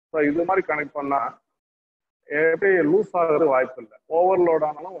பண்ணிருக்கோம். ஸோ இது மாதிரி கனெக்ட் பண்ணா எப்படி லூஸ் ஆகிறது வாய்ப்பு இல்லை. ஓவர்லோட்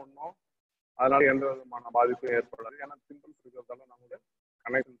ஆனாலும் ஒன்றும் அதனால எந்த விதமான பாதிப்பும் ஏற்படாது. ஏன்னா சிம்பிள்ஸ் இருக்கிறதால நம்மளுடைய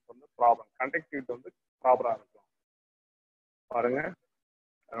கனெக்ஷன்ஸ் வந்து ப்ராப்ளம், கண்டக்டிவிட்டி வந்து ப்ராப்பராக இருக்கும். பாருங்க,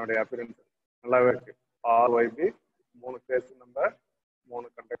 அதனுடைய அப்பியரன்ஸ் நல்லாவே இருக்கு. RYB 3 ஃபேஸ் நம்ம 3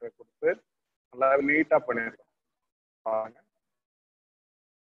 கண்டக்டர் கொடுத்து நல்லாவே நீட்டாக பண்ணியிருக்கோம். பாருங்க,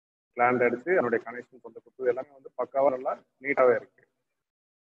 கிளாண்ட் அடிச்சு அதனுடைய கனெக்ஷன் கொண்டு கொடுத்தது எல்லாமே வந்து பக்காவாக நல்லா நீட்டாகவே இருக்கு.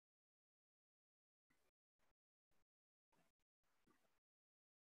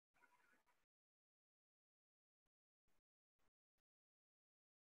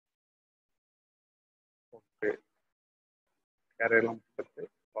 ஓகே, கேரியெல்லாம் கொடுத்து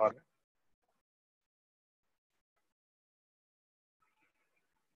பாருங்க.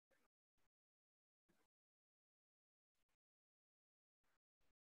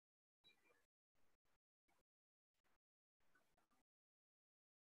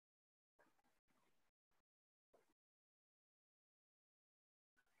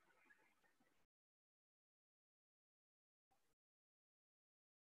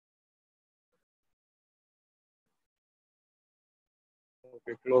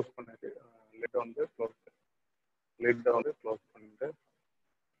 ஓகே, க்ளோஸ் பண்ணிட்டு லிட் வந்து க்ளோஸ் பண்ணிட்டு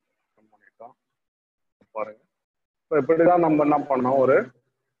பண்ணிட்டோம். பாருங்க, ஸோ இப்படி தான் நம்ம என்ன பண்ணோம், ஒரு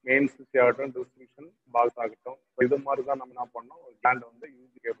மெயின் சுவிட்ச் ஆகட்டும், டிஸ்ட்ரிபியூஷன் பாக்ஸ் ஆகட்டும், இது மாதிரி தான் நம்ம என்ன பண்ணோம், ஒரு கிளாண்ட் வந்து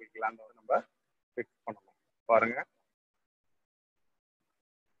யூஜி கேபிள் கிளாண்ட் வந்து நம்ம ஃபிக்ஸ் பண்ணணும். பாருங்க,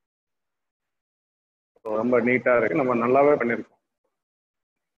 ரொம்ப நீட்டா இருக்கு, நம்ம நல்லாவே பண்ணியிருக்கோம்.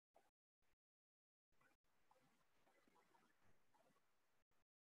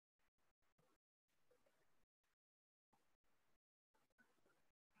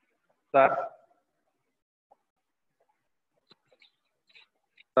 Sir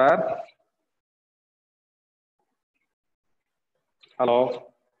sir hello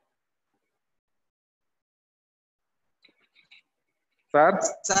sir.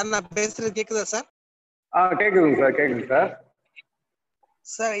 Sir நான் பேசுறது கேக்குதா சார்? கேக்குதுங்க சார், கேக்குது சார்.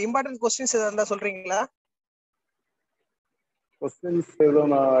 சார் இம்பார்ட்டன்ட் கொஸ்டின்ஸ் ஏதாவது இருந்தா சொல்றீங்களா? கொஸ்டின்ஸ்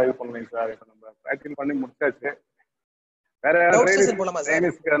எதுவும் நான் இது பண்ணலைங்க சார். இப்போ நம்ம ப்ராக்டிஸ் பண்ணி முடிச்சாச்சு. வேற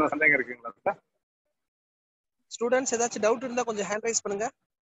ட்ரைனிங்ஸ்க்கு எதனா சந்தேகம் இருக்குங்களா சார்? ஸ்டூடெண்ட்ஸ் ஏதாச்சும் டவுட் இருந்தா கொஞ்சம் ஹேண்ட் ரைஸ் பண்ணுங்க.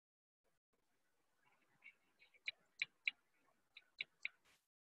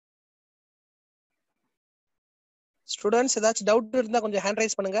 ஸ்டூடெண்ட்ஸ் ஏதாச்சும் டவுட் இருந்தா கொஞ்சம் ஹேண்ட்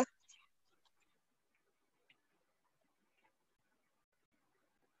ரைஸ் பண்ணுங்க.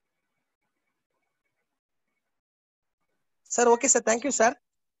 Sir okay sir, thank you sir.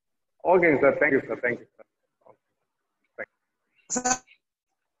 ஓகேங்க sir, thank you sir, thank you sir. Sir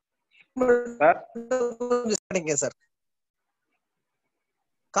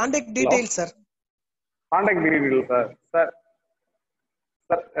contact detail sir. Contact detail sir. Sir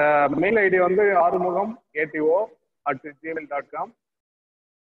sir mail ID வந்து arumugam@gmail.com,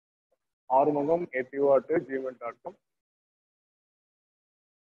 arumugam@gmail.com.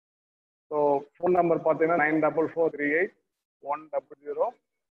 So phone number பார்த்தீங்கன்னா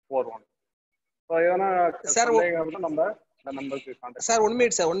 9443810041. So எதனா sir நம்ம இந்த நம்பருக்கு contact. Sir 1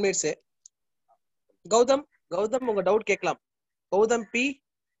 minute sir, 1 minute sir. Gautham உங்க doubt கேட்கலாம். Gautham B,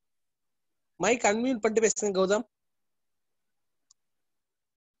 mic unmute பண்ணிட்டு பேசுங்க கௌதம்.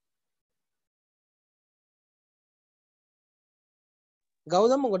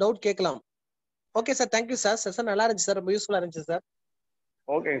 கௌதம் உங்க டவுட் கேட்கலாம். Okay sir, thank you sir. Session நல்லா இருந்துச்சு சார், ரொம்ப யூஸ்ஃபுல்லா இருந்துச்சு sir.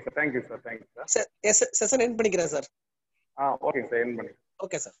 Okay sir, thank you sir, thank you sir. Session end பண்ணிக்கிறேன் சார். ஓகே சார், எண்ட் பண்ணி.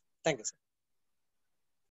 Okay sir, thank you sir.